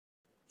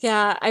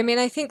 Yeah, I mean,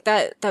 I think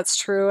that's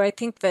true. I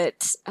think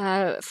that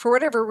for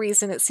whatever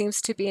reason, it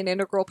seems to be an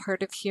integral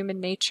part of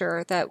human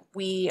nature that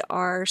we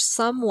are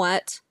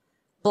somewhat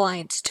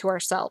blind to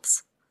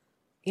ourselves.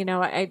 You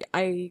know,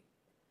 I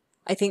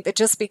think that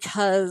just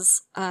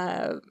because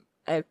a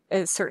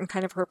certain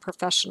kind of a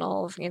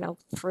professional, you know,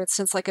 for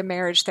instance, like a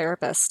marriage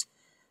therapist,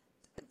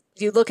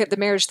 you look at the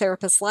marriage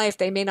therapist's life,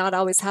 they may not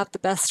always have the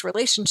best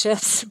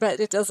relationships, but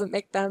it doesn't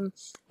make them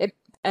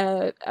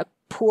a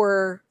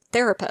poor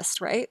therapist,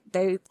 right?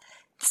 They're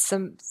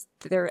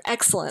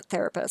excellent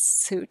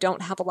therapists who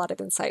don't have a lot of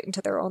insight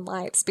into their own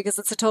lives because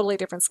it's a totally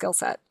different skill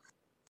set.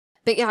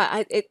 But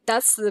yeah,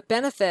 that's the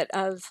benefit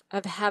of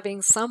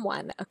having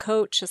someone, a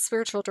coach, a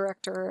spiritual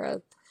director,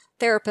 a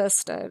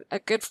therapist, a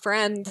good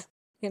friend,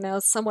 you know,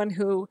 someone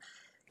who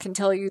can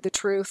tell you the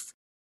truth,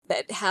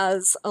 that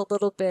has a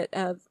little bit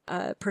of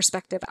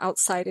perspective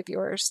outside of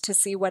yours to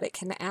see what it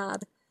can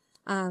add.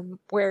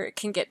 Where it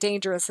can get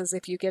dangerous is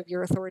if you give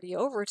your authority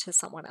over to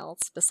someone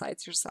else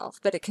besides yourself.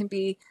 But it can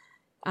be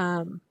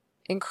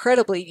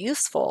incredibly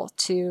useful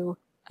to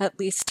at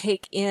least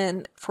take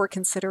in for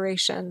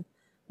consideration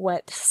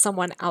what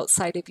someone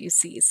outside of you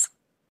sees.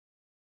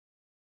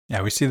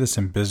 Yeah, we see this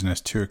in business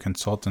too.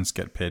 Consultants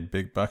get paid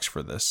big bucks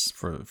for this,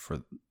 for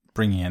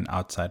bringing in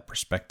outside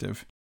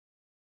perspective.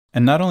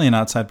 And not only an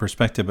outside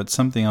perspective, but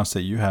something else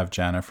that you have,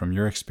 Jana, from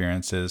your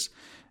experiences.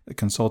 The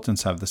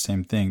consultants have the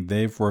same thing.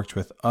 They've worked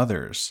with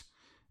others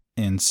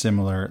in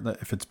similar,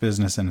 if it's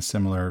business in a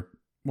similar,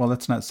 well,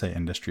 let's not say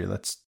industry.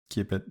 Let's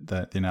keep it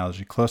the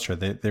analogy closer.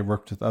 They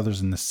worked with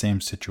others in the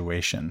same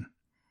situation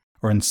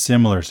or in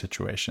similar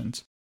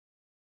situations.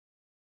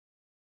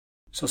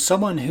 So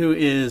someone who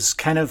is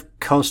kind of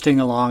coasting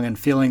along and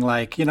feeling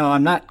like, you know,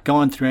 I'm not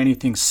going through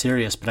anything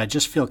serious, but I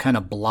just feel kind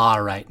of blah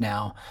right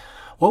now.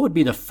 What would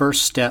be the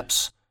first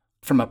steps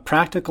from a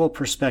practical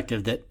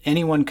perspective that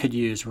anyone could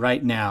use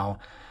right now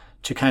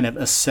to kind of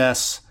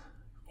assess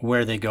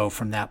where they go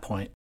from that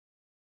point?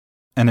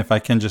 And if I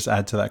can just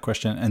add to that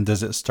question, and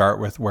does it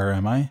start with where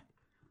am I?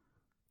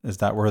 Is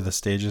that where the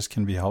stages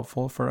can be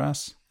helpful for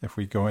us if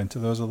we go into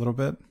those a little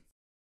bit?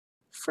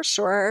 For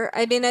sure.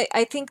 I mean,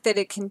 I think that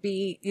it can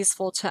be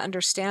useful to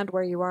understand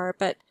where you are,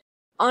 but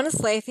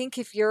honestly, I think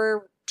if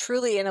you're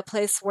truly in a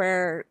place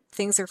where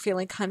things are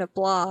feeling kind of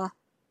blah,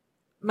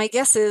 my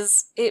guess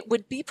is it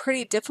would be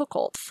pretty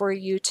difficult for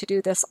you to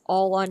do this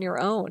all on your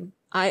own.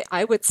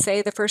 I would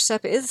say the first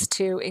step is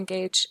to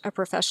engage a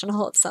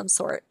professional of some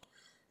sort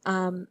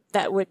who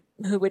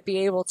would be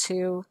able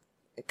to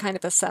kind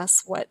of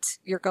assess what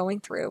you're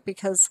going through,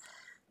 because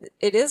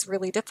it is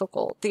really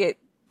difficult.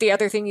 The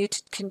other thing you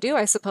can do,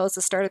 I suppose,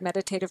 is start a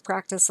meditative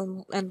practice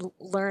and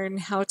learn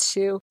how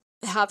to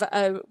have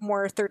a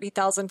more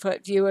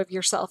 30,000-foot view of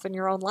yourself and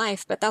your own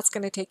life, but that's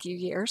going to take you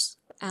years.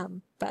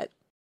 But,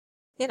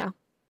 you know,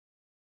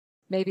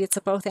 maybe it's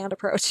a both-and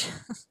approach.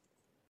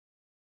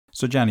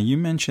 So, Johnny, you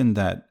mentioned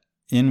that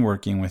in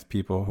working with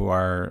people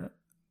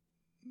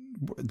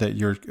that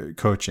you're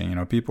coaching, you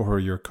know, people who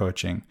you're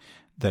coaching,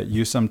 that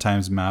you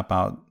sometimes map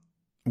out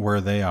where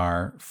they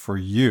are for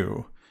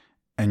you,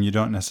 and you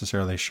don't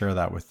necessarily share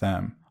that with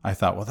them. I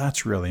thought, well,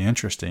 that's really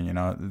interesting. You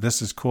know,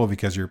 this is cool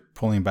because you're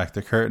pulling back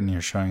the curtain,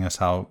 you're showing us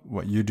how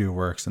what you do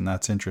works, and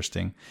that's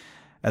interesting.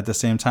 At the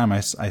same time, I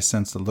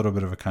sensed a little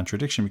bit of a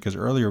contradiction because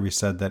earlier we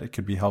said that it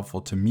could be helpful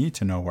to me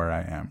to know where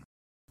I am.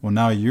 Well,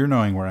 now you're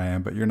knowing where I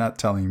am, but you're not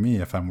telling me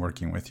if I'm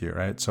working with you,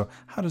 right? So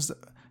how does that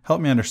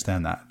help me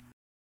understand that?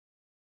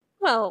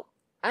 Well,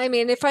 I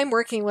mean, if I'm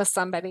working with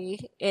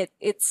somebody,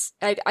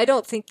 I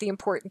don't think the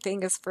important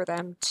thing is for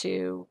them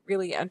to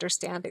really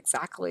understand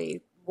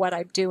exactly what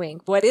I'm doing.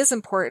 What is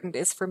important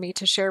is for me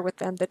to share with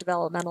them the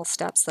developmental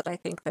steps that I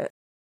think that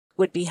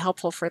would be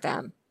helpful for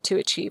them to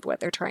achieve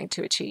what they're trying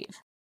to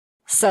achieve.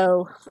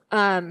 So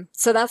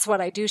that's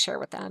what I do share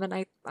with them. And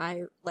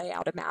I lay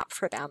out a map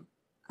for them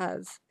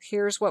of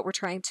here's what we're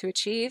trying to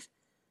achieve.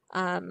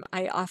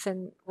 I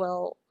often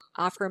will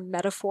offer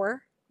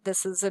metaphor.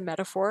 This is a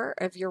metaphor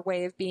of your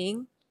way of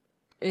being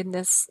in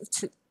this,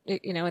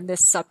 in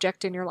this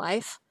subject in your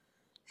life.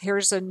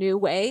 Here's a new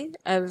way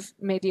of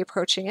maybe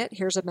approaching it.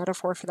 Here's a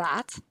metaphor for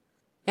that.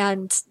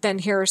 And then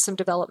here are some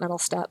developmental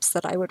steps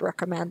that I would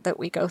recommend that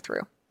we go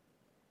through.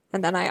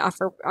 And then I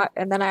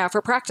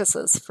offer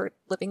practices for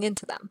living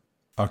into them.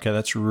 Okay,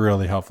 that's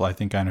really helpful. I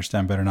think I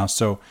understand better now.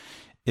 So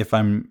if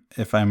I'm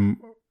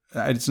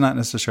it's not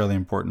necessarily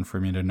important for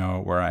me to know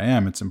where I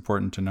am. It's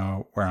important to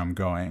know where I'm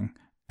going.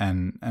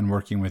 And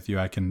working with you,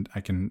 I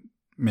can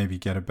maybe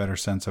get a better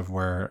sense of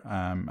where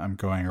I'm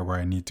going or where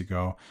I need to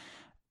go.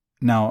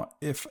 Now,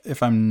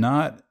 if I'm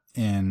not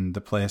in the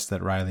place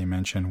that Riley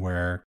mentioned,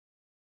 where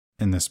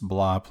in this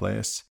blah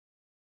place,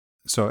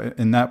 so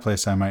in that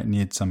place, I might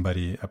need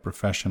somebody, a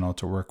professional,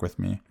 to work with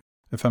me.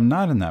 If I'm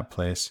not in that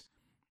place,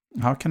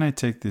 how can I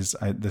take this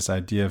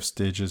idea of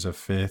stages of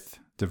faith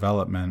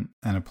development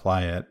and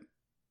apply it?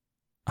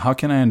 How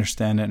can I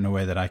understand it in a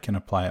way that I can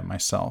apply it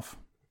myself?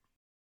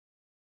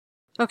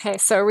 Okay,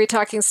 so are we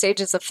talking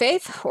stages of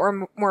faith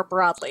or more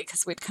broadly?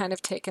 Because we'd kind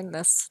of taken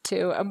this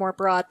to a more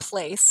broad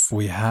place.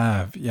 We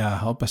have. Yeah,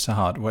 help us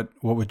out. What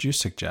would you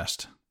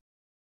suggest?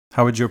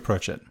 How would you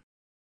approach it?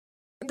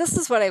 This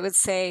is what I would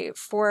say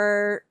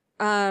for,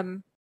 I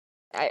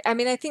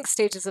think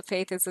stages of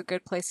faith is a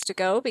good place to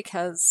go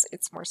because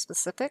it's more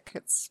specific.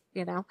 It's,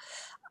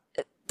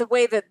 the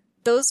way that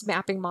those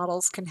mapping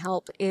models can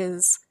help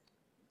is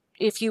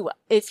if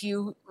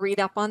you read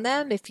up on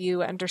them, if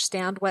you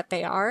understand what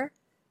they are,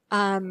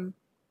 then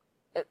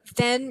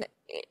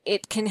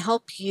it can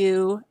help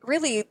you.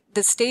 Really,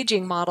 the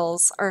staging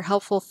models are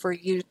helpful for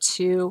you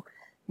to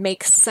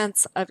make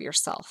sense of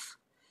yourself.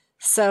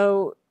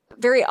 So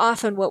very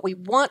often what we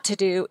want to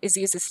do is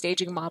use a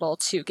staging model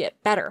to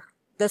get better.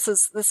 This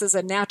is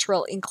a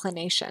natural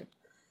inclination,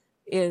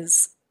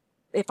 is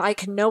if I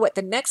can know what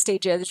the next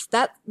stage is,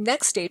 that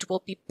next stage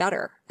will be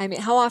better. I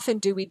mean, how often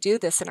do we do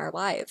this in our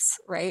lives,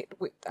 right?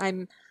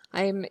 I'm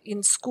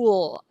in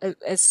school.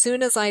 As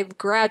soon as I've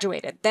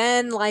graduated,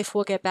 then life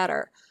will get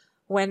better.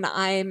 When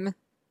I'm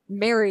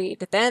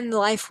married, then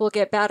life will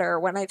get better.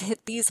 When I've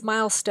hit these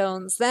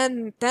milestones,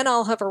 then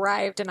I'll have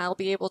arrived and I'll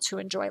be able to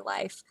enjoy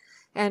life.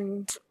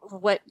 And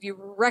what you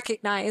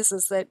recognize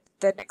is that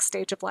the next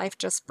stage of life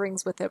just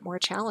brings with it more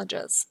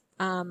challenges.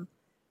 And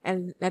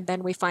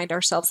then we find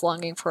ourselves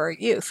longing for our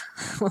youth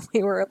when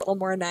we were a little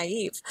more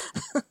naive.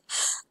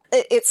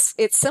 It's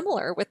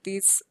similar with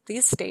these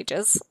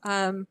stages.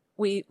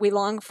 We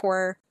long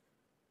for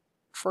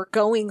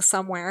going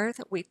somewhere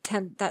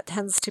that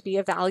tends to be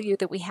a value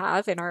that we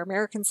have in our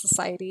American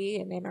society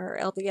and in our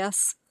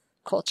LDS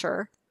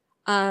culture.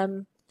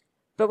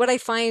 But what I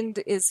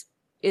find is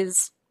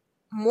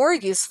more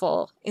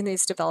useful in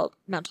these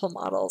developmental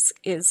models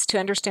is to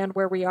understand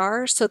where we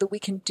are so that we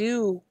can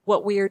do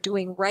what we are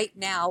doing right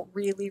now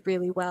really,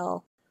 really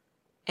well.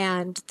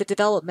 And the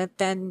development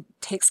then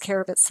takes care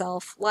of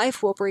itself.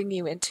 Life will bring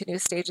you into new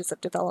stages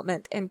of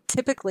development, and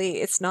typically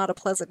it's not a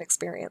pleasant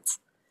experience.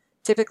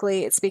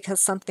 Typically it's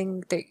because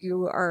something that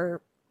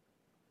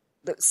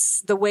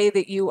the way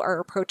that you are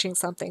approaching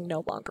something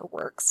no longer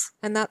works.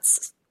 And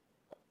that's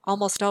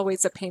almost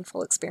always a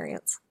painful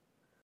experience.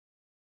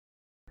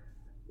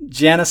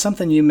 Jana,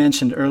 something you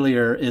mentioned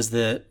earlier is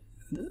that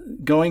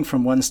going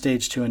from one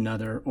stage to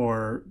another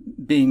or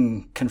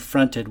being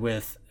confronted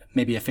with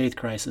maybe a faith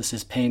crisis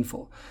is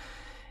painful.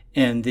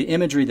 And the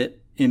imagery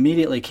that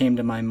immediately came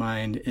to my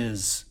mind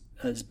is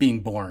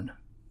being born,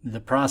 the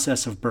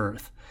process of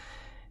birth.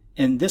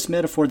 And this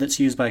metaphor that's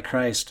used by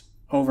Christ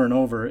over and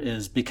over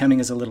is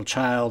becoming as a little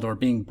child or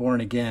being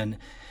born again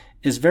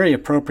is very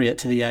appropriate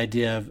to the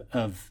idea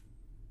of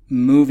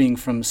moving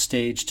from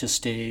stage to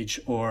stage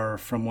or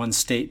from one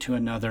state to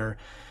another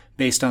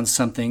based on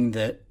something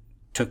that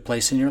took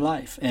place in your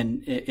life.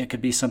 And it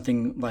could be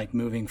something like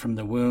moving from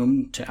the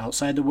womb to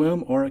outside the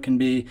womb, or it can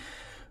be,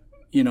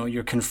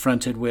 you're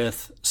confronted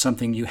with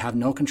something you have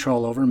no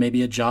control over,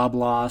 maybe a job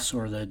loss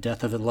or the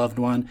death of a loved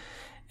one,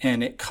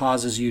 and it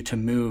causes you to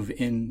move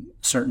in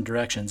certain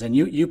directions. And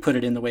you put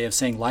it in the way of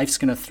saying life's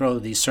going to throw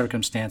these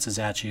circumstances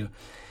at you,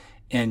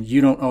 and you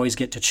don't always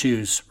get to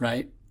choose,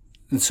 right?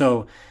 And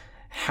so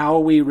how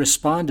we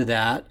respond to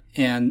that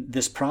and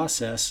this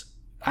process,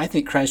 I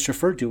think Christ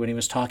referred to when he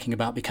was talking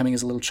about becoming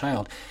as a little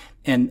child.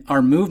 And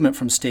our movement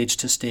from stage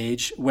to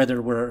stage, whether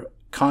we're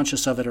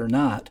conscious of it or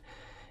not,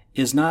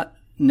 is not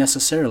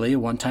necessarily a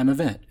one-time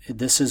event.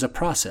 This is a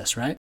process,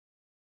 right?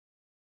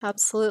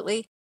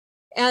 Absolutely.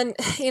 And,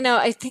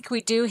 I think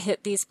we do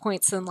hit these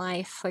points in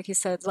life. Like you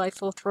said,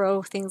 life will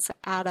throw things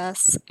at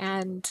us,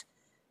 and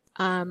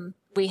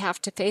we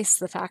have to face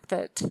the fact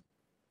that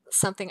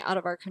something out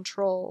of our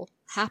control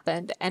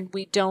happened, and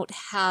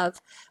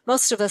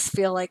most of us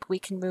feel like we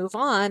can move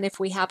on if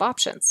we have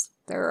options.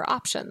 There are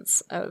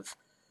options of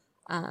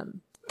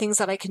things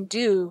that I can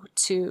do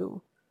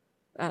to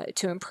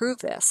improve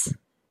this.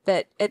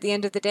 But at the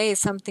end of the day,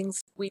 some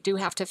things we do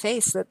have to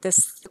face, that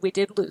we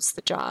did lose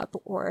the job,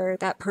 or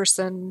that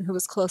person who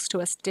was close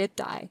to us did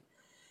die.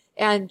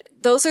 And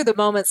those are the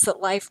moments that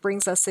life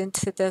brings us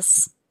into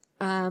this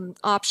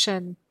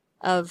option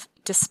of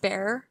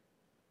despair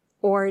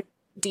or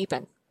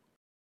deepen.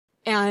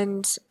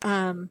 And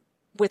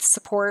with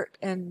support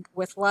and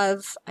with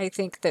love, I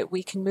think that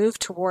we can move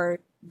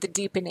toward the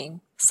deepening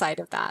side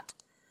of that.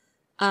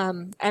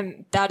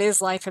 And that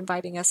is life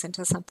inviting us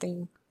into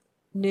something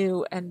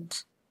new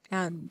and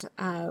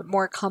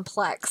more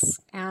complex,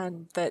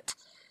 and that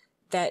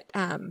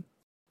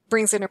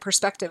brings in a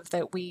perspective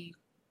that we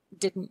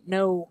didn't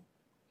know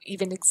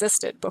even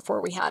existed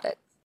before we had it.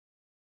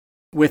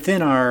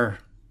 Within our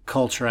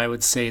culture, I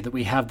would say that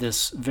we have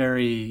this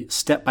very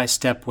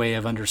step-by-step way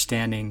of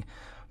understanding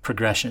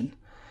progression.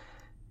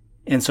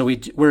 And so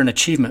we're an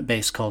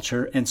achievement-based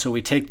culture, and so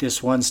we take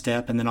this one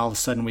step, and then all of a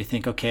sudden we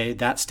think, okay,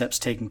 that step's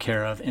taken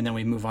care of, and then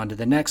we move on to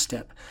the next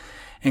step.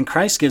 And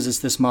Christ gives us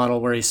this model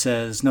where he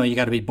says, no, you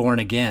got to be born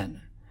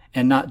again,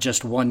 and not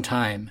just one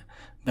time,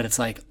 but it's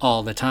like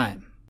all the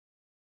time.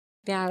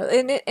 Yeah,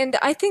 and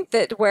I think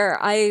that where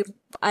I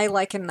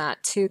liken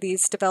that to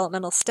these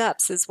developmental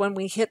steps is when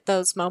we hit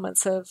those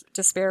moments of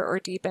despair or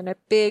deepen. A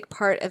big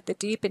part of the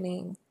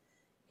deepening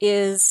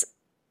is,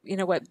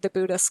 what the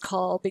Buddhists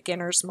call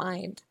beginner's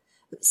mind.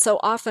 So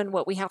often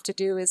what we have to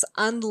do is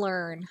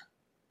unlearn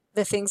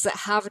the things that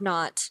have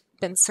not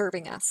been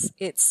serving us.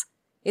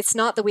 It's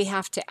not that we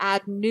have to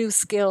add new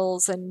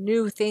skills and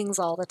new things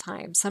all the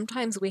time.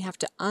 Sometimes we have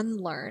to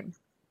unlearn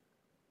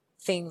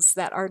things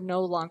that are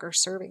no longer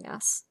serving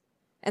us.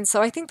 And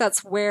so I think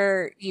that's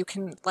where you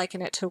can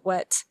liken it to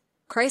what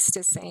Christ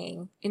is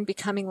saying in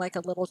becoming like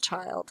a little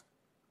child.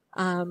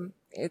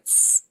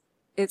 It's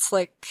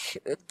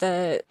like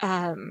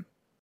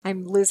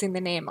I'm losing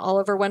the name,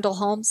 Oliver Wendell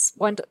Holmes.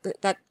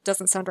 That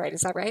doesn't sound right.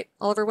 Is that right?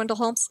 Oliver Wendell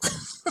Holmes?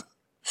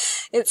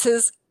 It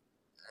says,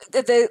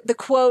 the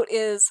quote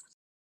is,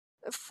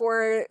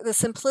 "For the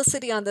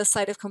simplicity on this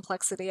side of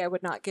complexity, I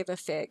would not give a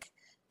fig.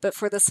 But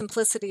for the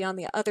simplicity on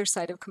the other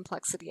side of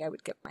complexity, I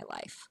would give my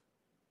life."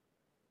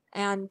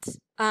 And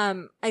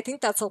I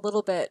think that's a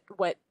little bit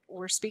what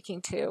we're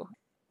speaking to.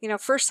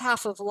 First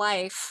half of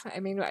life,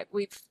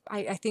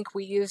 I think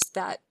we used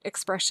that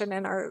expression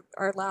in our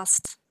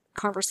last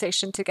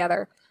conversation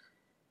together.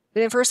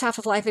 But in first half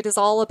of life, it is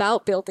all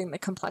about building the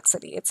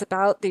complexity. It's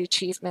about the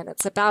achievement.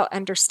 It's about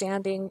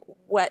understanding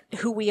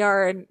who we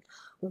are and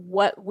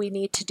what we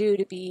need to do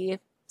to be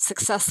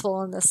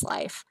successful in this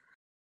life.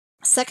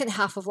 Second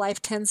half of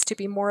life tends to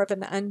be more of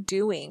an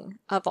undoing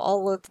of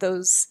all of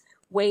those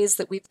ways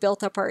that we've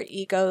built up our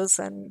egos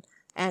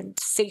and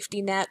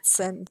safety nets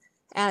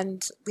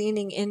and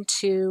leaning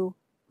into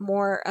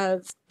more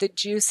of the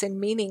juice and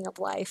meaning of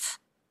life,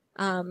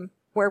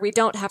 where we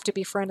don't have to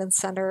be front and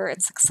center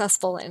and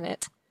successful in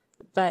it,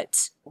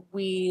 but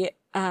we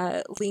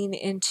lean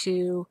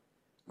into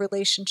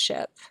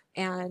relationship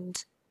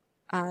and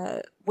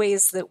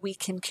ways that we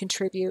can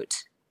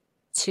contribute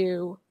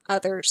to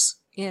others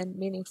in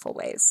meaningful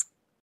ways.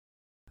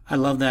 I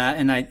love that,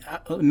 and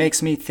it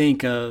makes me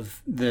think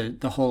of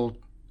the whole,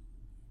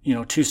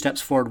 2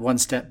 steps forward, 1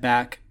 step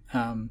back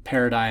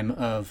paradigm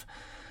of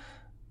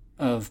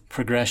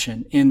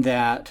progression. In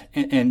that,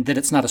 and that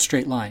it's not a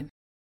straight line.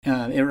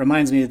 It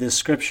reminds me of this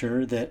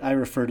scripture that I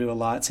refer to a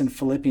lot. It's in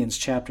Philippians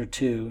chapter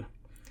 2,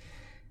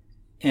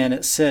 and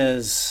it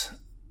says,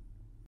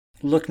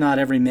 "Look not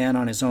every man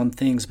on his own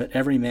things, but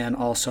every man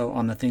also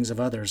on the things of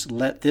others.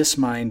 Let this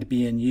mind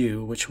be in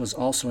you, which was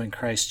also in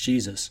Christ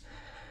Jesus,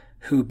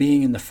 who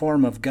being in the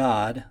form of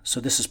God," so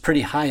this is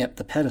pretty high up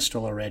the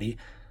pedestal already,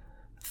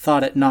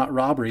 "thought it not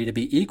robbery to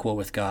be equal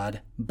with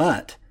God,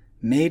 but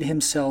made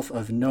himself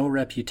of no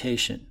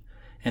reputation."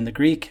 And the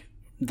Greek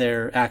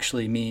there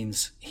actually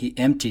means he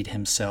emptied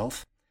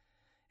himself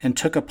and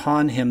took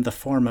upon him the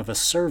form of a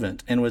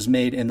servant and was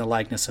made in the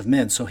likeness of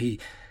men. So he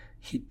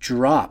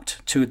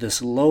dropped to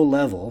this low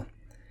level,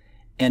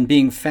 and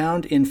being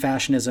found in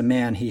fashion as a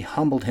man, he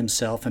humbled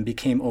himself and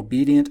became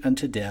obedient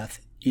unto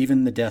death,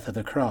 even the death of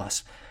the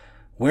cross.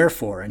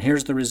 Wherefore, and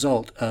here's the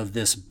result of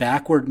this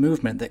backward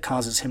movement that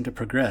causes him to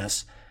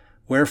progress,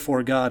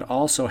 wherefore God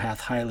also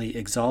hath highly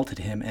exalted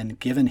him and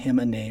given him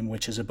a name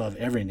which is above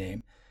every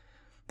name,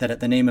 that at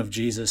the name of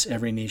Jesus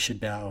every knee should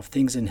bow, of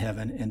things in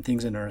heaven and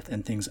things in earth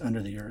and things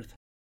under the earth.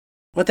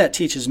 What that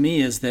teaches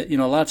me is that, a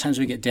lot of times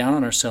we get down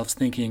on ourselves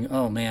thinking,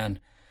 oh man,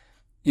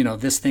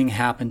 this thing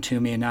happened to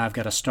me and now I've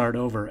got to start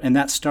over. And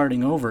that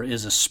starting over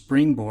is a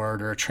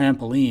springboard or a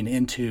trampoline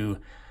into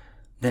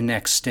the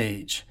next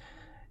stage.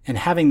 And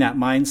having that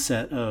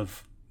mindset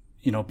of,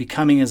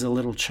 becoming as a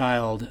little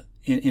child,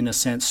 in a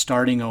sense,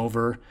 starting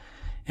over,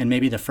 and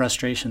maybe the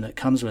frustration that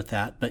comes with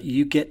that, but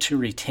you get to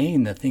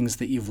retain the things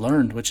that you've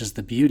learned, which is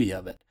the beauty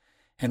of it.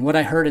 And what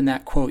I heard in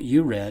that quote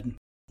you read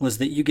was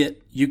that you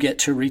get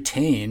to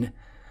retain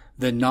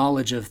the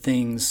knowledge of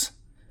things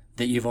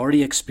that you've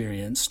already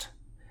experienced.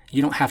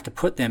 You don't have to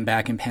put them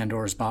back in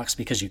Pandora's box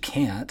because you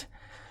can't,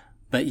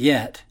 but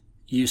yet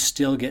you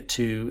still get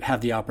to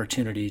have the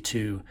opportunity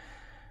to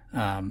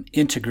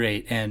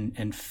integrate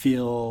and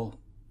feel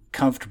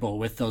comfortable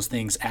with those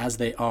things as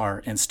they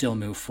are and still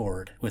move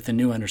forward with a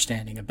new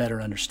understanding, a better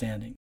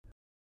understanding.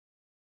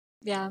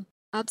 Yeah,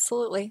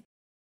 absolutely.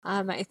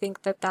 I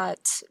think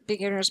that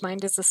beginner's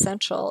mind is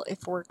essential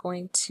if we're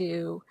going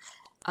to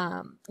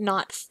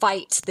not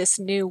fight this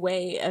new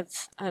way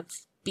of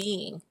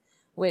being,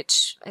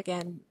 which,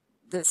 again,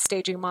 the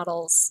staging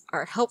models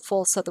are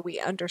helpful so that we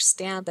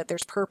understand that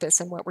there's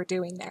purpose in what we're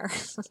doing there.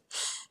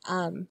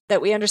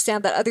 That we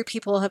understand that other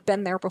people have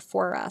been there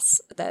before us,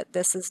 that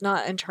this is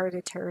not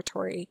uncharted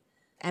territory,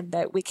 and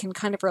that we can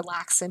kind of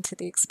relax into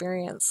the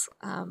experience.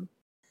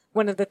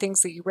 One of the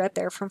things that you read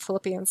there from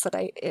Philippians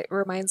it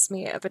reminds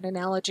me of an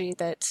analogy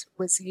that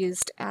was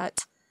used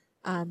at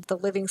the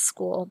Living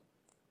School,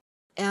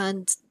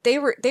 and they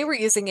were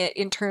using it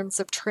in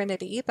terms of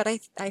Trinity, but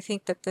I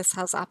think that this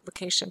has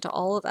application to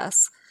all of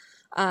us.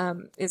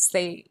 Is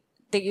they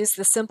use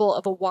the symbol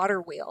of a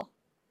water wheel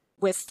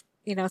with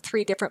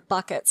 3 different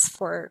buckets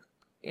for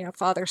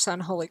Father,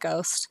 Son, Holy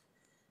Ghost,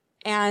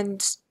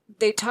 and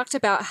they talked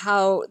about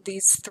how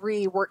these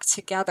 3 work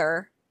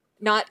together,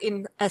 not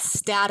in a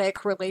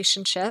static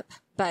relationship,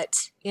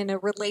 but in a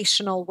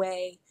relational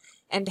way,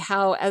 and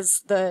how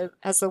as the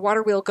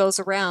water wheel goes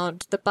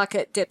around, the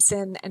bucket dips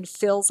in and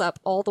fills up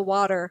all the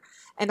water,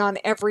 and on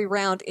every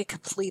round it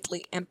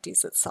completely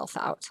empties itself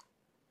out.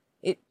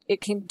 It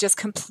can just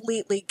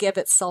completely give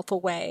itself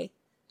away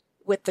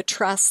with the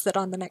trust that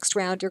on the next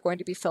round you're going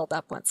to be filled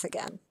up once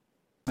again.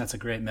 That's a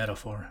great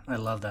metaphor. I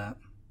love that.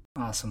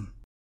 Awesome.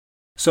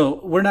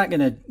 So we're not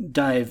going to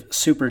dive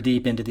super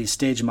deep into these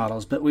stage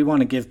models, but we want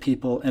to give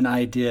people an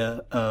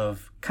idea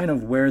of kind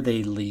of where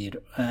they lead.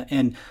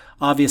 And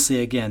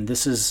obviously, again,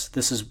 this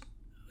is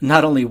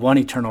not only one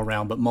eternal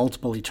round, but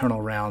multiple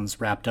eternal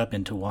rounds wrapped up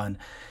into one.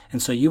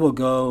 And so you will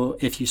go,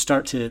 if you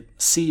start to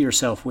see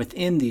yourself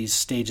within these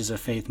stages of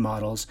faith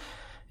models,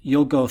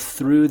 you'll go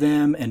through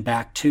them and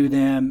back to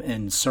them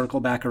and circle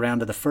back around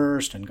to the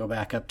first and go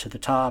back up to the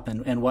top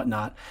and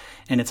whatnot.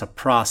 And it's a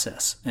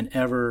process, an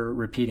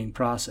ever-repeating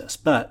process.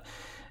 But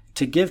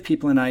to give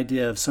people an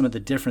idea of some of the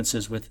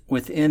differences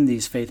within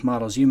these faith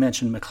models, you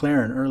mentioned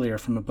McLaren earlier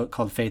from a book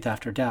called Faith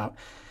After Doubt.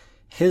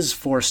 His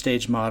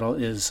 4-stage model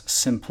is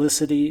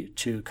simplicity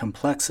to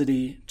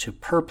complexity to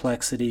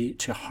perplexity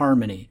to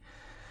harmony.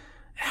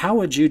 How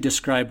would you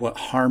describe what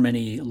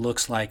harmony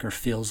looks like or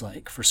feels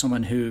like for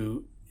someone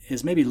who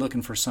is maybe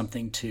looking for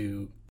something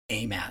to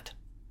aim at?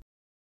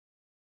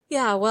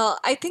 Yeah, well,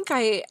 I think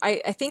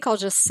I'll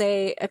just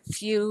say a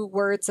few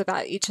words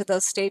about each of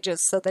those stages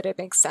so that it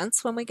makes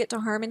sense when we get to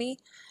harmony.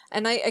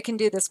 And I can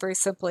do this very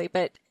simply,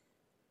 but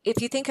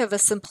if you think of a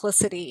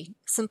simplicity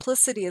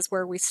is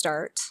where we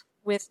start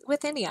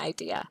with any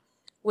idea,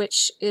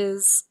 which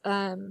is,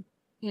 in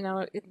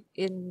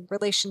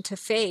relation to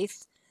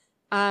faith,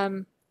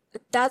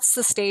 that's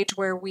the stage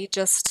where we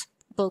just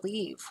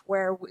believe,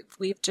 where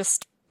we've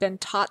just been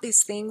taught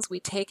these things, we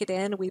take it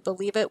in, we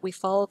believe it, we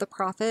follow the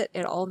prophet,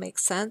 it all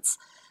makes sense.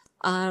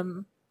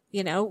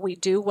 We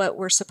do what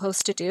we're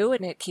supposed to do,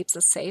 and it keeps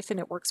us safe, and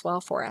it works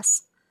well for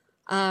us.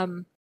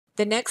 The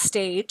next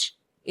stage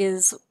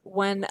is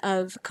one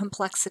of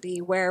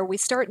complexity, where we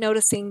start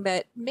noticing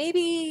that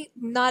maybe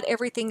not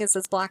everything is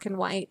as black and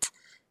white.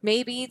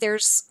 Maybe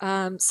there's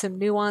some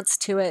nuance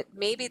to it.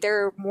 Maybe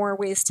there are more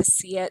ways to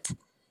see it.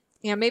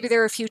 Maybe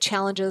there are a few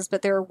challenges,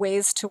 but there are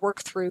ways to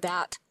work through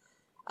that.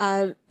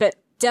 But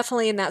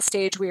definitely in that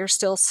stage, we are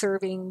still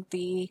serving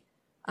the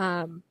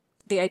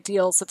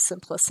ideals of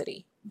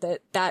simplicity.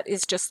 That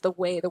is just the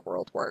way the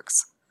world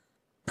works.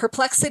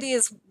 Perplexity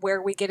is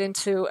where we get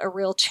into a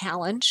real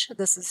challenge.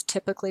 This is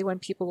typically when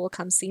people will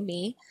come see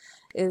me,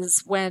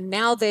 is when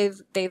now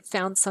they've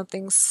found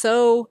something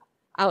so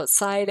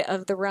outside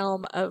of the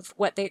realm of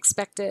what they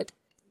expected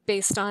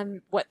based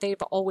on what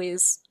they've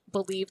always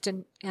believed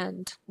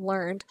and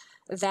learned,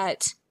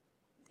 that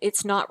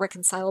it's not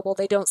reconcilable.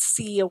 They don't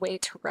see a way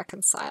to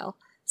reconcile.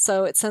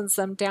 So it sends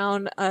them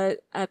down a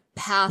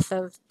path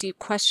of deep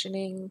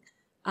questioning,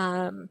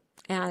 and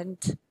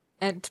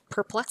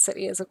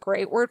perplexity is a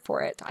great word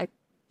for it.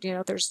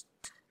 There's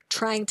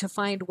trying to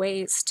find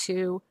ways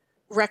to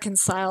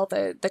reconcile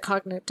the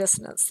cognitive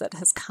dissonance that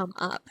has come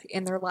up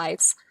in their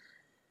lives.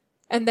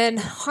 And then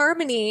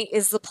harmony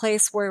is the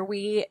place where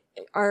we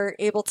are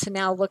able to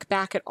now look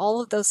back at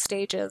all of those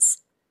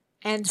stages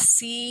and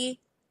see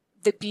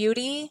the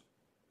beauty,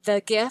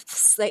 the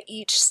gifts that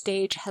each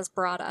stage has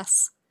brought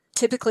us.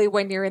 Typically,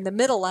 when you're in the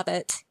middle of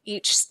it,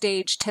 each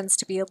stage tends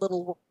to be a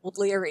little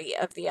leery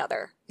of the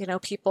other.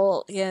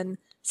 People in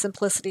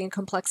simplicity and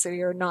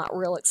complexity are not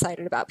real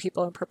excited about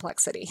people in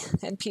perplexity.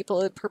 And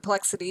people in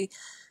perplexity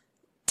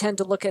tend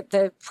to look at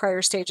the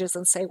prior stages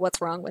and say, what's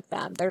wrong with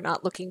them? They're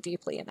not looking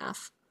deeply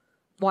enough.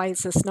 Why is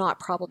this not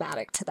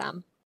problematic to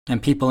them?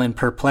 And people in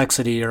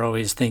perplexity are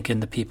always thinking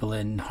the people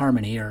in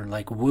harmony are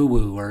like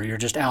woo-woo, or you're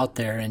just out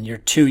there and you're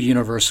too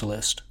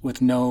universalist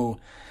with no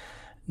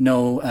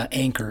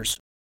anchors.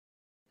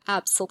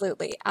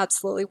 Absolutely.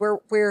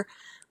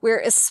 We're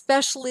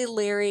especially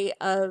leery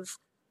of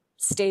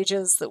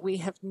stages that we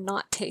have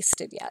not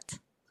tasted yet.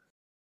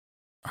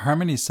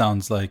 Harmony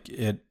sounds like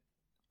it,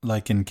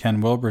 like in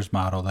Ken Wilber's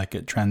model, like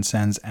it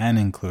transcends and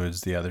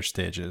includes the other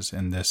stages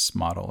in this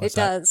model. It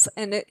does.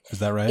 And is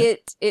that right?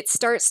 It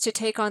starts to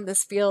take on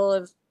this feel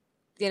of,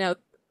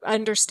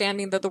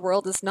 understanding that the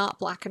world is not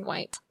black and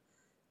white,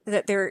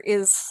 that there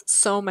is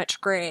so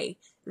much gray,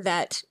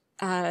 that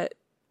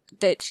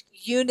that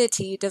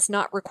unity does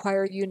not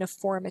require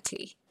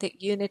uniformity,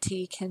 that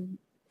unity can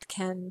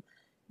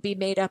be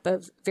made up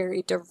of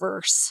very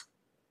diverse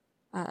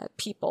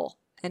people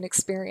and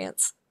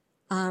experience.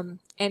 And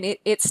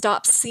it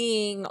stops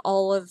seeing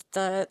all of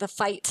the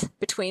fight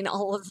between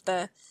all of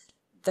the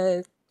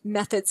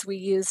methods we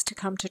use to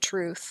come to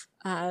truth,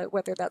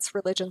 whether that's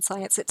religion,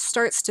 science. It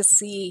starts to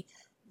see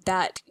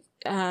that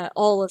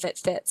all of it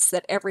fits,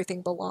 that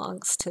everything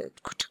belongs, to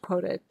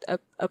quote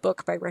a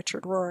book by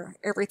Richard Rohr,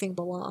 everything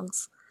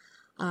belongs.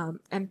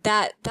 And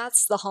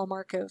that's the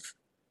hallmark of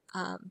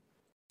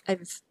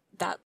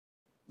that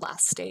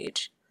last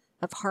stage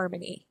of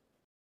harmony.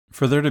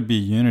 For there to be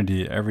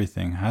unity,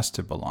 everything has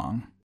to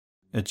belong.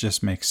 It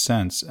just makes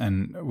sense.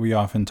 And we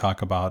often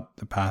talk about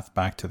the path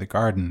back to the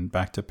garden,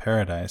 back to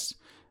paradise,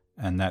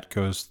 and that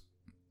goes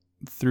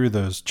through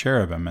those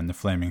cherubim and the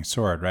flaming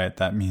sword, right?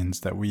 That means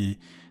that we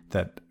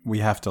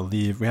have to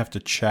leave, we have to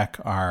check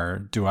our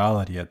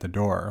duality at the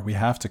door. We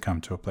have to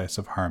come to a place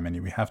of harmony.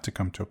 We have to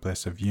come to a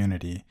place of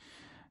unity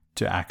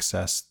to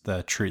access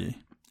the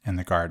tree in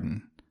the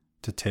garden,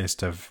 to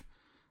taste of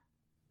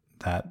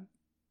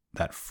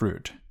that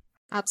fruit.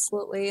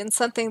 Absolutely. And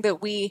something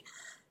that we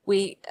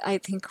I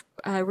think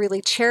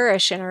really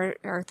cherish in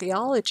our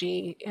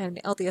theology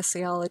and LDS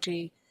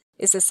theology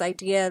is this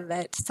idea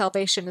that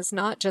salvation is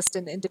not just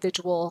an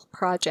individual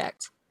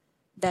project,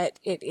 that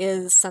it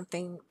is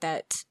something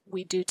that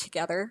we do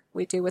together,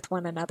 we do with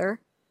one another.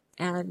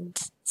 And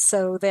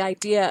so the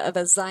idea of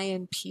a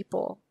Zion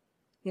people,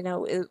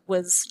 it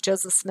was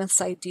Joseph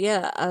Smith's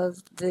idea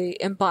of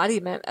the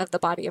embodiment of the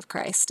body of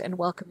Christ and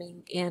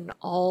welcoming in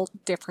all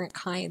different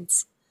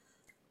kinds.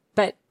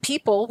 But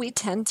people, we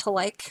tend to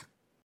like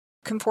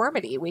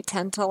conformity. We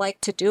tend to like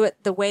to do it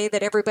the way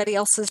that everybody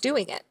else is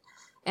doing it.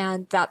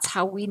 And that's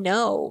how we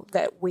know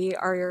that we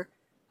are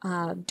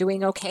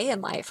doing okay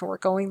in life, and we're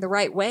going the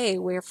right way.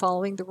 We're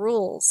following the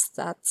rules.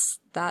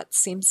 That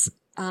seems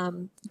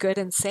good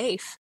and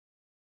safe.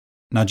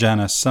 Now,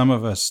 Jana, some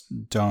of us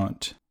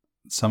don't.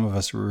 Some of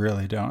us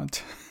really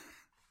don't.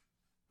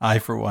 I,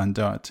 for one,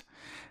 don't.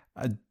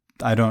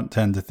 I don't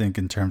tend to think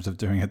in terms of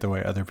doing it the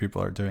way other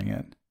people are doing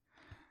it.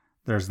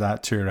 There's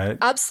that too, right?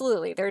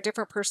 Absolutely. There are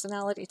different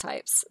personality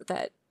types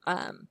that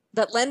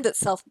lend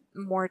itself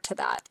more to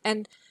that.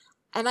 And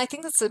I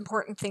think that's an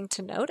important thing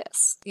to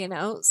notice.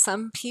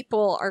 Some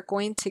people are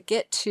going to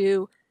get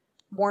to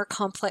more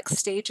complex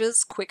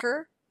stages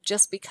quicker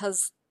just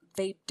because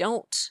they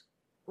don't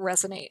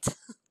resonate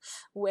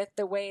with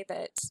the way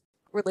that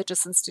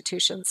religious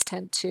institutions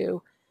tend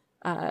to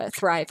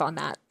thrive on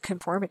that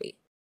conformity.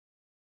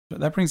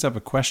 That brings up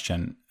a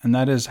question, and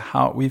that is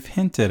how we've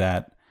hinted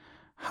at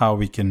how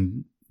we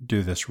can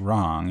do this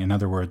wrong. In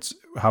other words,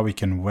 how we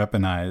can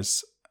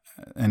weaponize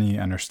any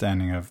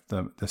understanding of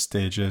the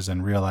stages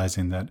and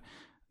realizing that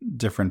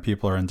different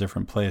people are in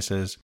different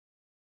places.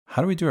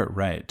 How do we do it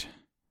right?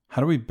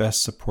 How do we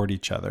best support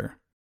each other?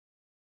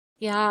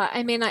 Yeah,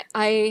 I mean,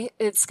 I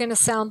it's going to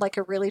sound like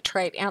a really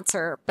trite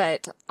answer,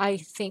 but I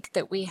think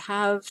that we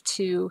have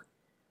to,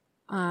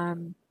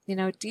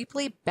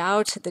 deeply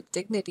bow to the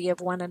dignity of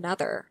one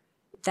another.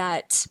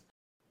 That,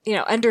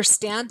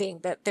 understanding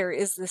that there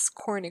is this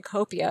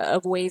cornucopia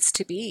of ways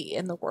to be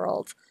in the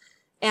world,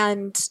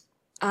 and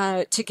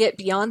to get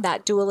beyond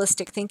that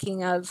dualistic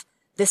thinking of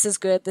this is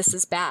good, this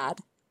is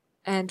bad,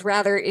 and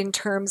rather in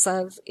terms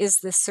of,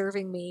 is this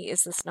serving me?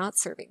 Is this not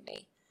serving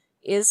me?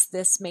 Is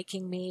this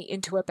making me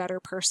into a better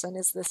person?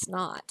 Is this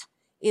not?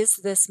 Is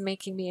this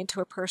making me into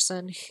a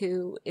person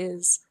who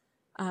is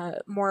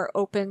more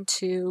open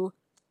to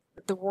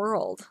the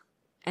world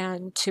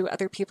and to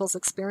other people's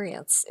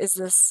experience? Is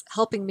this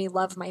helping me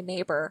love my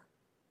neighbor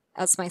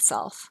as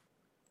myself?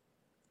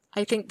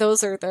 I think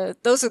those are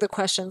the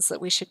questions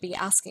that we should be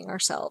asking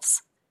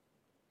ourselves.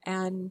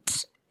 And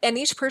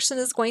each person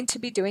is going to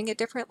be doing it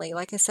differently.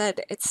 Like I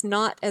said, it's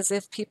not as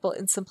if people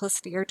in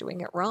simplicity are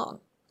doing it wrong.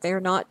 They're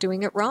not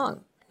doing it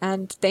wrong.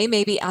 And they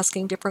may be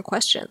asking different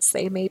questions.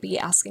 They may be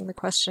asking the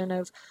question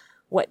of,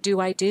 what do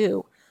I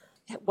do?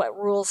 What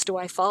rules do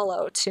I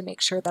follow to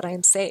make sure that I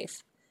am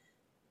safe?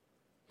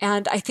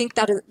 And I think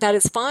that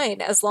is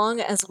fine as long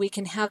as we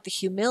can have the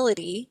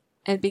humility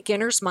and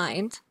beginner's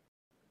mind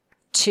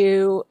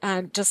to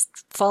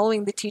just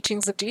following the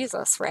teachings of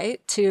Jesus,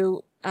 right?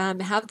 To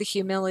have the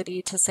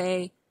humility to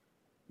say,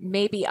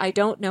 maybe I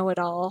don't know it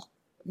all.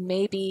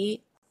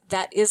 Maybe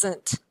that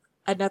isn't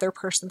another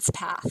person's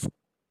path.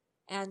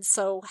 And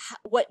so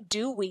what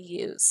do we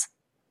use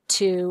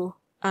to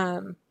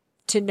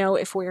know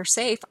if we're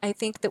safe? I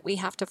think that we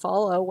have to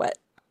follow what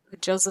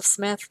Joseph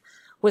Smith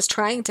was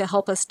trying to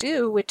help us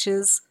do, which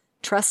is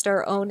trust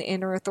our own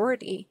inner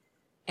authority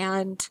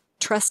and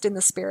trust in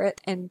the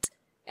Spirit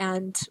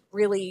and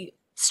really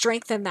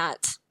strengthen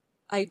that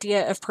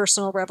idea of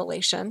personal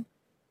revelation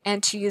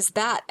and to use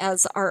that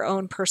as our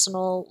own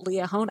personal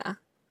liahona.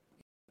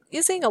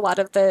 Using a lot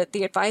of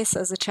the advice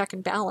as a check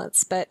and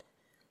balance, but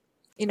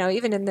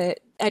even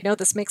I know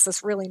this makes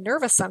us really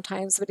nervous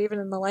sometimes, but even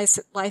in the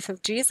life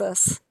of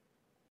Jesus,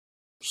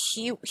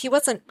 he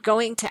wasn't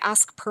going to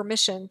ask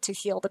permission to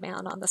heal the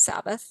man on the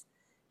Sabbath.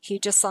 He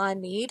just saw a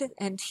need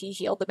and he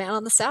healed the man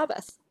on the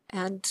Sabbath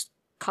and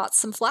caught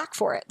some flack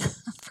for it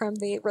from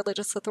the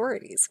religious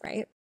authorities,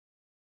 right?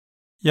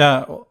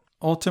 Yeah,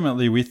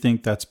 ultimately we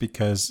think that's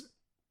because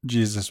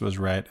Jesus was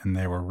right and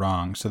they were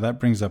wrong. So that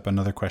brings up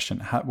another question.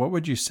 What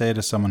would you say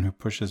to someone who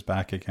pushes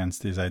back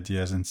against these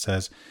ideas and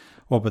says,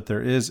 well, but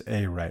there is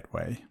a right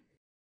way,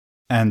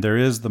 and there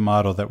is the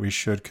model that we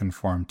should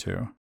conform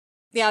to?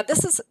 Yeah,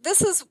 this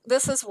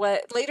is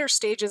what later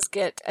stages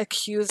get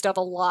accused of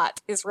a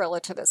lot, is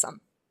relativism.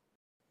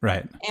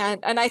 Right.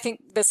 And I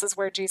think this is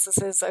where Jesus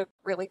is a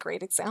really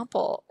great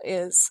example,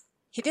 is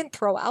he didn't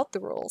throw out the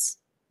rules.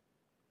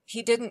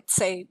 He didn't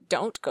say,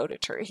 don't go to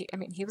church.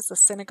 He was a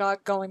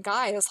synagogue going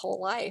guy his whole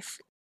life.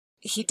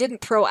 He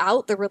didn't throw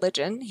out the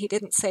religion. He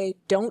didn't say,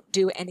 don't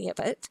do any of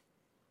it.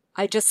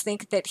 I just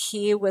think that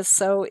he was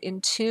so in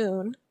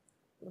tune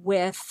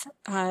with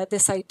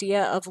this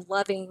idea of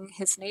loving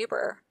his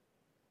neighbor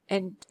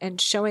and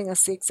showing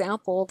us the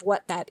example of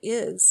what that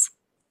is,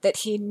 that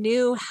he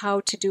knew how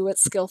to do it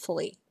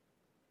skillfully.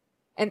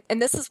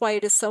 And this is why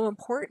it is so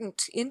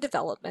important in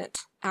development,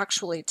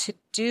 actually, to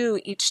do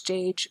each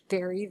stage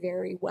very,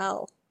 very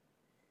well.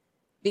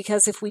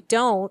 Because if we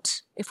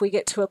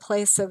get to a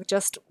place of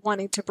just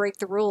wanting to break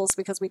the rules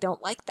because we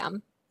don't like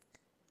them,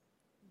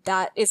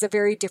 that is a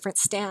very different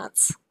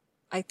stance,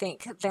 I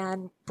think,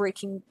 than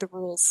breaking the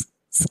rules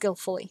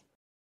skillfully.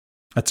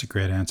 That's a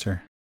great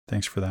answer.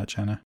 Thanks for that,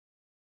 Jenna.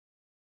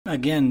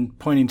 Again,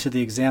 pointing to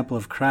the example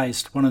of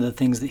Christ, one of the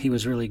things that he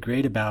was really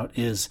great about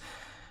is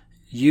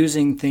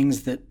using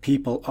things that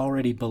people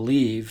already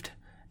believed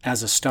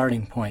as a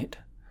starting point.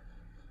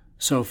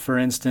 So, for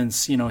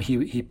instance,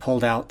 he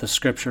pulled out the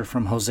scripture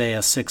from Hosea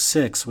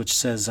 6:6, which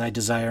says, I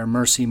desire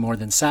mercy more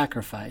than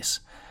sacrifice.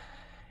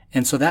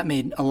 And so that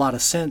made a lot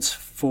of sense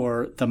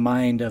for the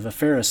mind of a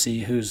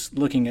Pharisee who's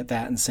looking at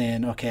that and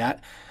saying, okay,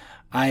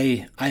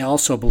 I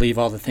also believe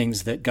all the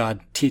things that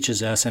God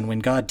teaches us. And when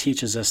God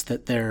teaches us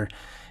that there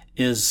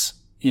is,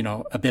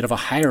 a bit of a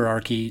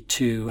hierarchy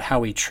to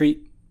how we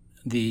treat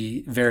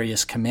the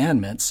various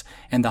commandments,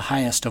 and the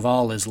highest of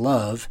all is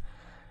love,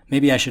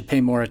 maybe I should pay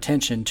more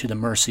attention to the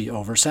mercy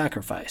over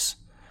sacrifice.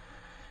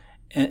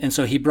 And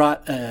so he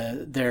brought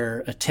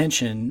their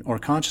attention or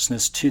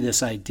consciousness to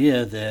this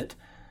idea that,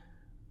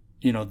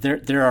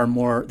 there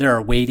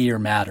are weightier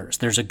matters.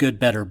 There's a good,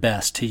 better,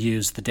 best, to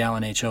use the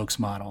Dallin H. Oaks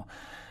model,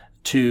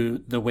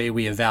 to the way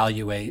we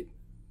evaluate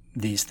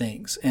these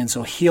things. And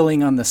so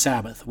healing on the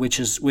Sabbath, which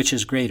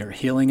is greater,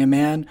 healing a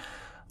man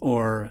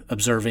or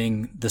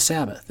observing the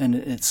Sabbath? And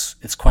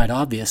it's quite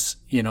obvious,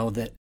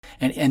 that,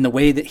 and the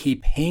way that he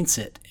paints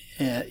it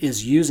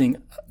is using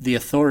the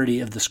authority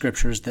of the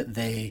scriptures that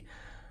they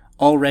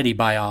already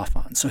buy off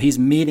on. So he's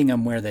meeting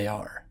them where they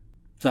are.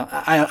 So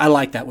I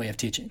like that way of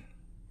teaching.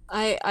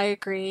 I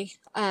agree.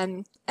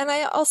 And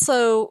I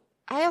also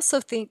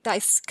think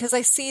that, because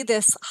I see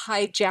this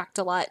hijacked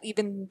a lot,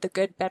 even the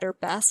good, better,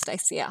 best, I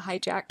see it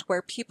hijacked,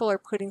 where people are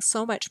putting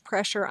so much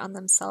pressure on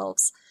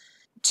themselves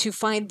to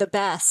find the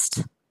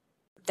best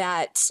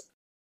that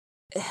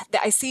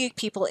I see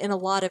people in a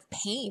lot of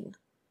pain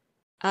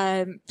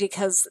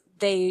because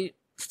they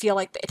feel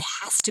like it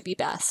has to be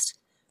best,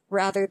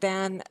 rather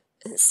than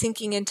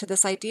sinking into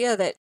this idea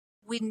that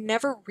we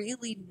never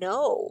really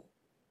know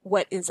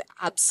what is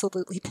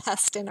absolutely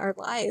best in our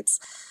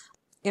lives.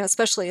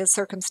 Especially as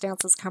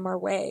circumstances come our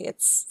way.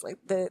 It's like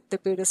the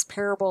Buddhist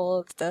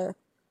parable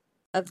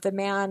of the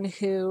men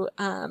who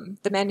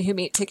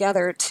meet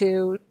together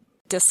to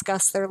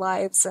discuss their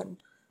lives, and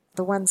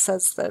the one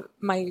says that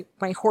my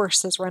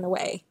horse has run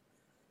away,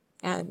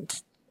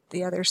 and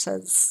the other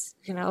says,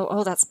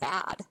 oh, that's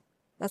bad.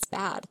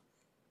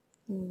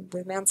 And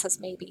the man says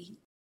maybe.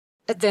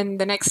 And then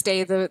the next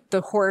day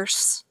the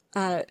horse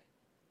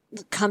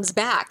comes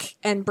back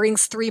and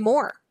brings 3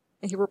 more.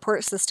 And he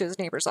reports this to his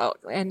neighbors out,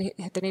 and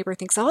the neighbor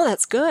thinks, oh,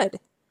 that's good.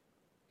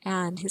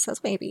 And he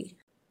says, maybe.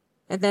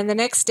 And then the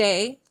next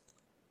day,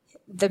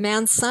 the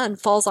man's son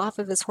falls off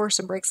of his horse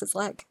and breaks his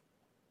leg.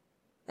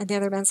 And the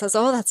other man says,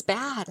 oh, that's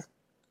bad.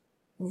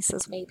 And he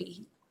says,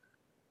 maybe.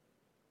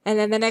 And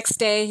then the next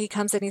day he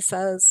comes and he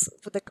says,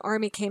 the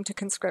army came to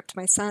conscript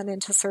my son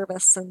into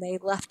service, and they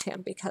left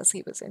him because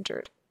he was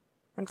injured.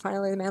 And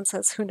finally the man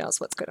says, who knows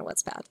what's good and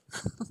what's bad.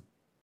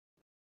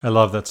 I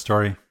love that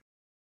story.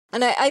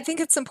 And I think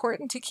it's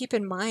important to keep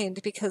in mind,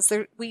 because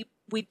we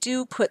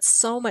do put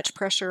so much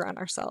pressure on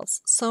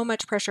ourselves, so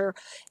much pressure.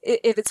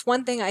 If it's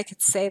one thing I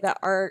could say that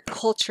our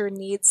culture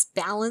needs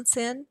balance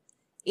in,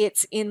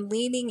 it's in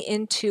leaning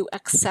into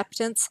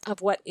acceptance of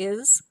what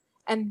is,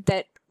 and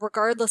that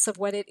regardless of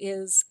what it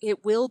is,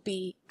 it will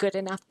be good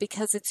enough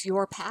because it's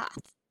your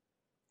path.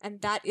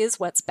 And that is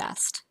what's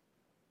best.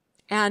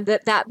 And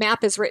that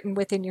map is written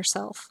within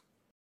yourself.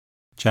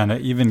 Jenna,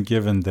 even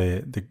given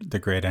the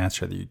great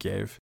answer that you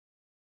gave,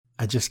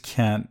 I just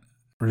can't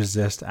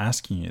resist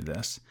asking you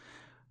this.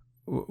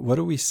 What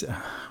do we say?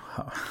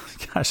 Oh,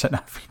 gosh, I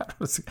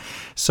forgot.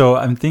 So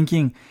I'm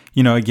thinking,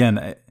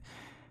 again,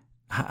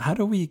 how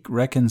do we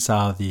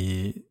reconcile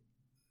the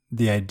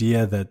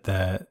idea that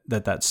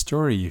that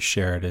story you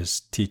shared is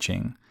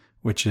teaching,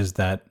 which is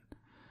that,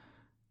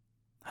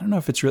 I don't know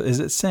if it's real. Is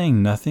it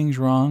saying nothing's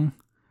wrong?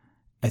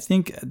 I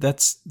think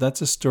that's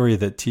a story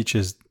that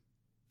teaches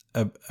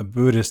a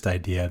Buddhist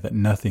idea that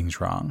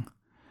nothing's wrong,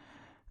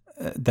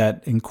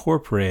 that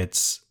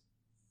incorporates,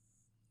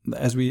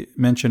 as we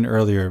mentioned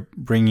earlier,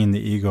 bringing the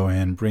ego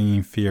in,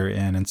 bringing fear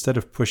in, instead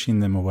of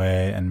pushing them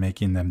away and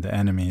making them the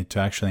enemy, to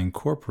actually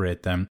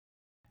incorporate them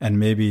and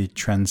maybe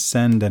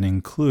transcend and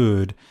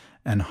include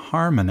and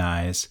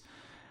harmonize.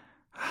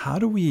 How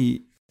do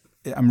we,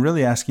 I'm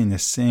really asking the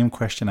same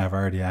question I've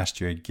already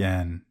asked you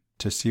again,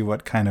 to see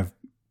what kind of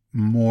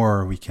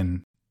more we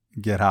can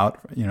get out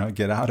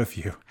of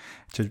you,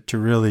 to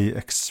really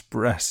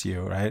express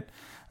you, right?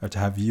 Or to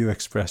have you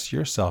express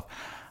yourself.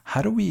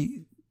 How do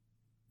we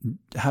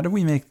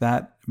make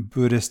that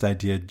Buddhist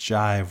idea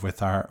jive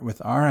with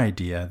our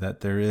idea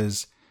that there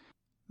is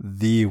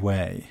the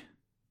way?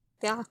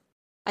 Yeah,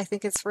 I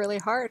think it's really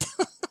hard.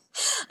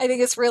 I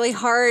think it's really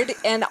hard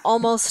and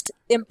almost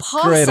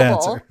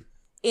impossible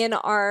in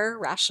our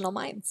rational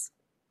minds.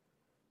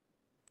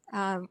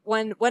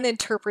 One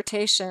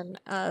interpretation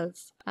of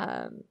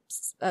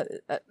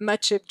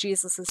much of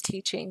Jesus's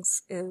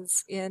teachings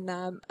is in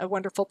a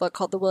wonderful book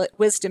called The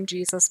Wisdom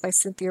Jesus by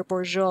Cynthia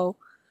Bourgeault,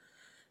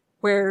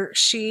 where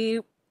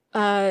she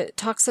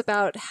talks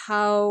about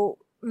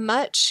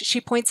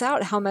she points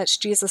out how much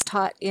Jesus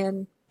taught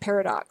in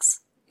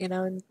paradox,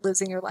 and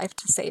losing your life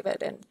to save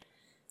it,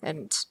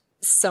 and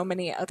so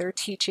many other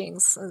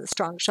teachings, the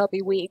strong shall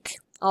be weak,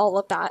 all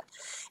of that.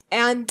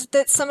 And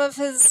that some of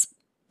his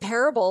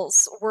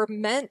parables were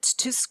meant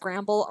to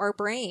scramble our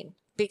brain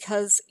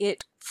because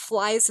it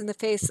flies in the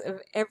face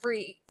of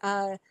every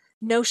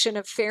notion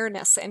of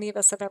fairness any of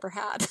us have ever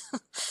had.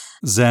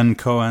 Zen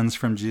koans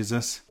from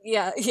Jesus.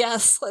 Yeah.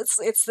 Yes.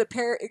 It's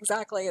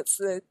exactly. It's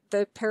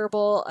the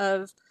parable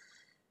of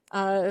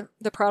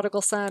the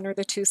prodigal son, or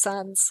the two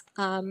sons.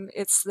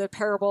 It's the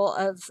parable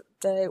of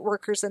the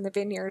workers in the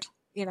vineyard,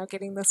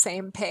 getting the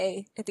same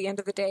pay at the end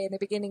of the day and the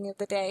beginning of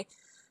the day.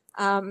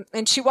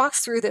 And she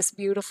walks through this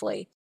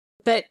beautifully.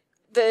 But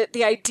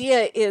the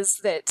idea is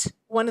that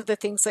one of the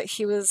things that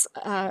he was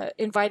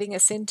inviting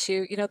us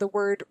into, the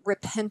word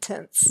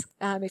repentance,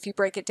 if you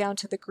break it down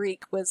to the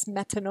Greek, was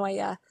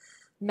metanoia.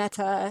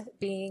 Meta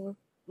being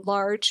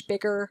large,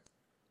 bigger,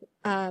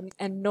 and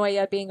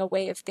noia being a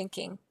way of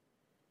thinking.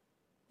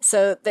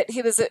 So that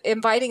he was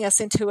inviting us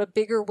into a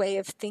bigger way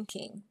of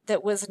thinking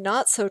that was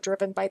not so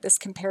driven by this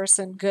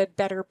comparison, good,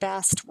 better,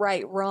 best,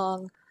 right,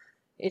 wrong.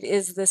 It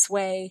is this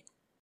way.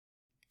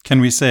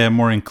 Can we say a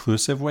more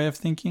inclusive way of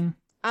thinking?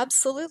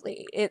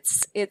 Absolutely.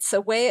 It's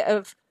a way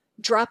of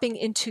dropping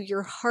into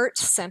your heart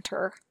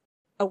center,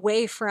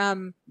 away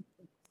from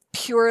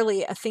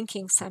purely a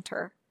thinking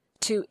center,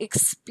 to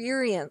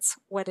experience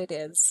what it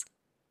is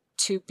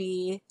to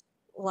be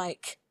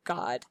like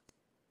God,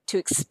 to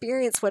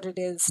experience what it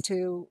is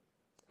to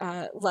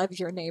love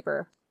your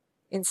neighbor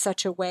in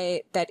such a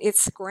way that it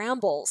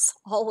scrambles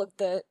all of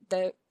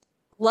the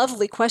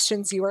lovely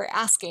questions you are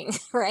asking,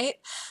 right?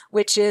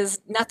 Which is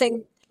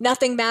nothing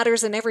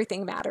matters and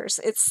everything matters.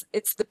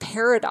 It's the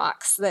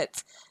paradox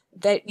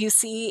that you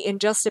see in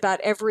just about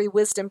every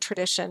wisdom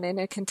tradition, in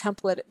the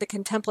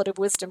contemplative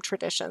wisdom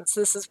traditions.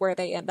 This is where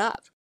they end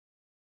up.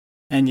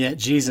 And yet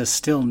Jesus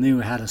still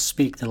knew how to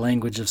speak the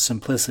language of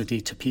simplicity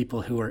to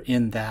people who are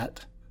in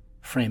that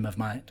frame of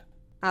mind.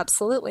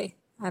 Absolutely.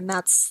 And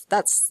that's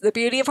the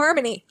beauty of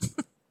harmony.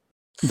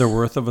 The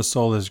worth of a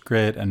soul is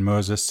great, and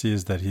Moses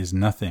sees that he's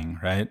nothing,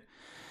 right?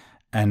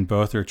 And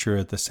both are true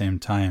at the same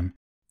time.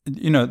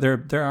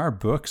 There are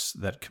books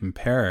that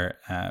compare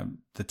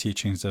the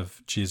teachings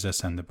of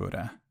Jesus and the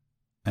Buddha,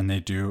 and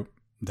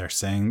they're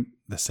saying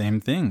the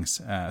same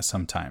things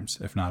sometimes,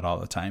 if not all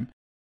the time.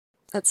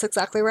 That's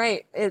exactly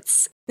right.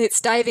 It's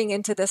diving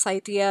into this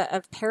idea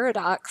of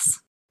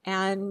paradox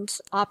and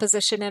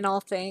opposition in all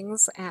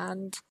things,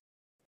 and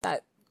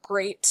that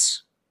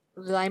great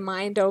 "Thy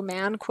mind, O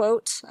man"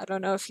 quote. I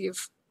don't know if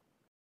you've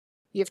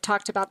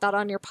talked about that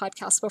on your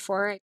podcast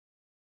before.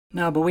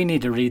 No, but we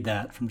need to read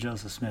that from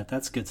Joseph Smith.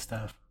 That's good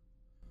stuff.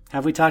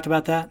 Have we talked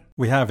about that?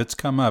 We have. It's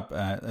come up.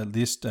 At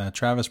least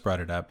Travis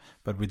brought it up,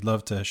 but we'd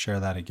love to share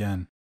that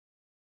again.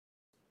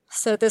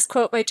 So this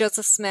quote by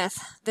Joseph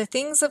Smith: "The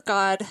things of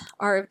God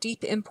are of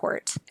deep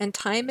import, and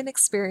time and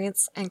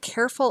experience and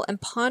careful and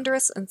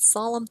ponderous and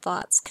solemn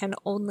thoughts can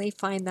only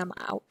find them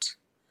out.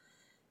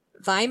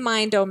 Thy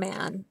mind, O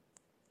man,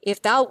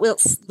 if thou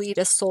wilt lead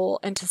a soul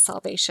into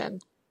salvation,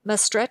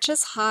 must stretch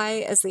as high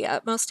as the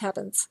utmost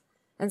heavens,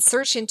 and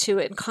search into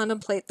it and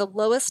contemplate the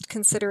lowest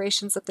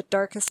considerations of the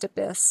darkest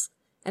abyss,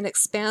 and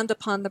expand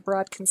upon the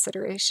broad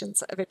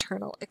considerations of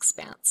eternal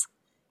expanse.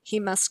 He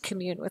must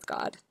commune with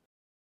God."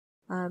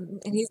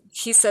 And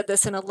he said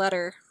this in a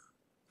letter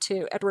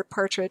to Edward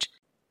Partridge,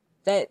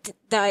 that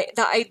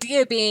the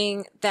idea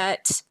being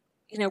that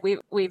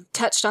we've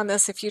touched on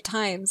this a few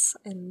times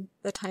in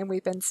the time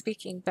we've been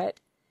speaking, but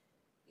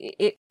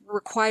it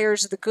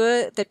requires the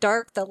good, the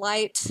dark, the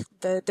light,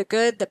 the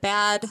good, the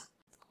bad,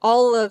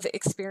 all of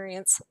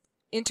experience,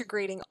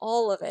 integrating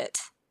all of it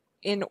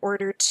in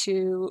order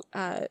to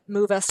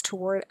move us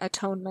toward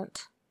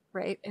atonement,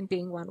 right? And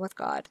being one with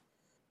God.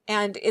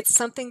 And it's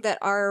something that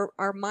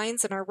our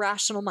minds and our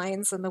rational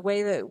minds and the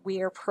way that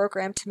we are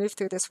programmed to move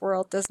through this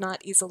world does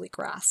not easily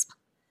grasp.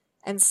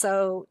 And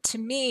so to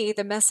me,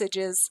 the message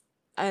is,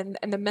 and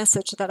the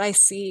message that I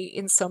see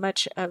in so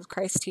much of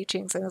Christ's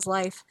teachings in his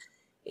life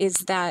is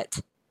that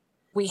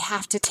we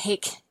have to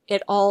take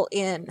it all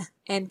in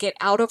and get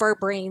out of our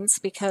brains,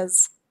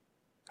 because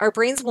our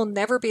brains will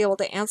never be able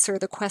to answer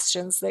the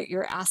questions that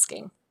you're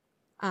asking.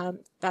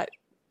 That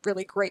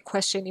really great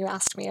question you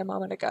asked me a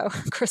moment ago,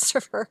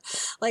 Christopher.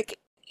 Like,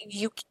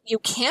 you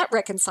can't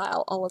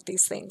reconcile all of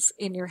these things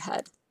in your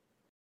head.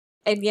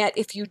 And yet,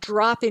 if you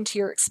drop into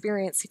your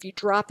experience, if you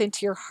drop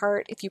into your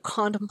heart, if you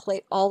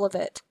contemplate all of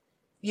it,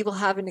 you will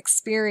have an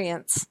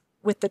experience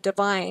with the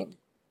divine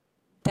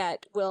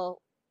that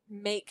will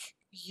make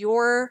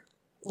your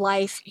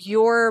life,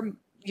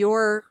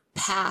 your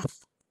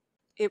path,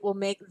 it will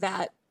make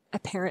that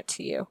apparent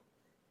to you.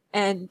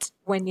 And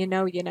when you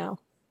know, you know.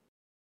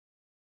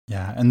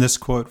 Yeah, and this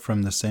quote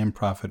from the same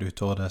prophet who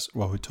told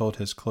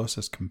his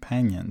closest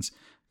companions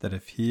that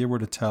if he were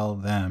to tell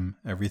them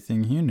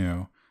everything he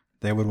knew,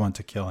 they would want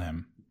to kill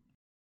him.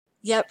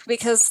 Yep,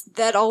 because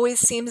that always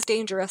seems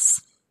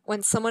dangerous.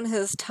 When someone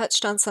has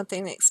touched on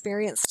something,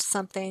 experienced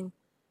something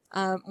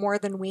more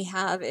than we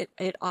have,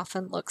 it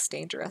often looks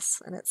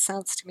dangerous. And it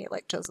sounds to me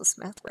like Joseph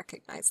Smith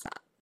recognized that.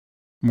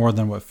 More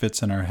than what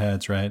fits in our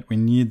heads, right? We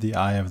need the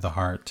eye of the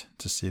heart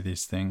to see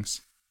these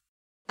things.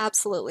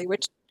 Absolutely,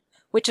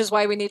 which is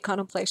why we need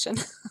contemplation.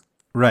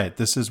 Right.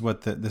 This is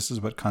what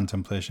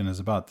contemplation is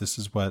about. This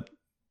is what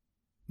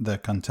the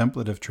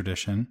contemplative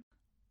tradition,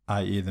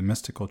 i.e. the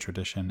mystical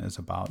tradition, is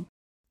about.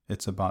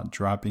 It's about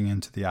dropping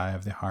into the eye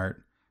of the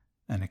heart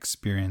and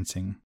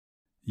experiencing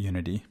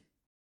unity.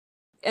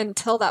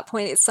 Until that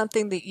point, it's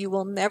something that you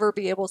will never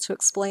be able to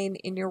explain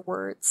in your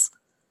words.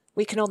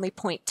 We can only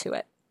point to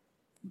it,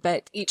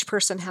 but each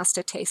person has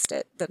to taste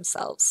it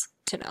themselves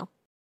to know.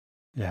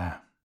 Yeah.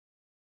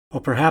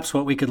 Well, perhaps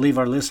what we could leave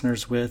our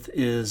listeners with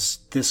is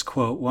this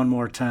quote one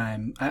more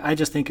time. I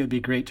just think it would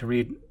be great to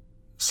read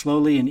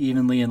slowly and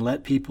evenly and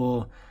let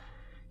people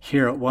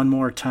hear it one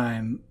more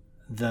time,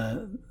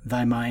 the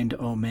 "Thy mind,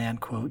 O man"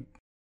 quote.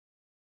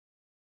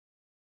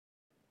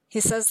 He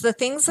says, "The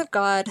things of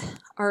God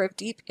are of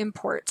deep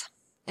import,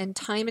 and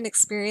time and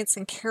experience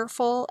and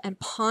careful and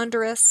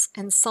ponderous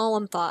and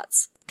solemn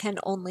thoughts can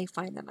only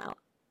find them out.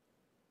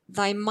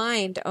 Thy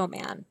mind, O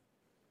man,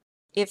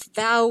 if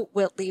thou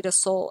wilt lead a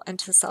soul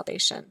unto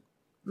salvation,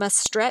 must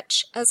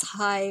stretch as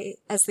high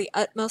as the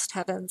utmost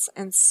heavens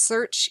and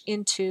search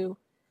into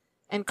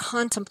and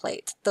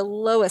contemplate the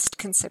lowest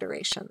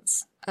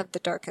considerations of the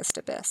darkest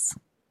abyss,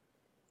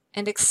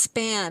 and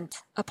expand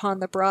upon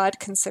the broad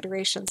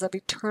considerations of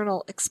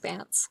eternal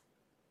expanse.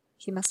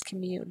 He must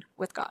commune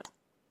with God."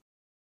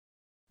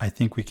 I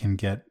think we can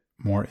get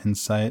more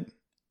insight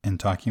in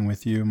talking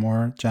with you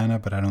more, Jana,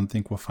 but I don't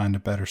think we'll find a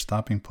better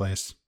stopping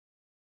place.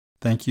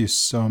 Thank you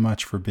so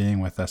much for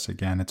being with us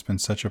again. It's been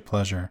such a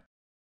pleasure.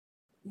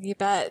 You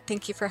bet.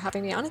 Thank you for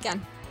having me on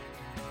again.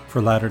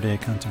 For Latter-day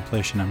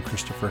Contemplation, I'm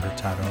Christopher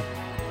Hurtado.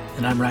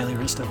 And I'm Riley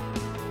Risto.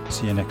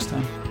 See you next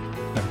time.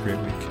 Have a great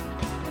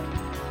week.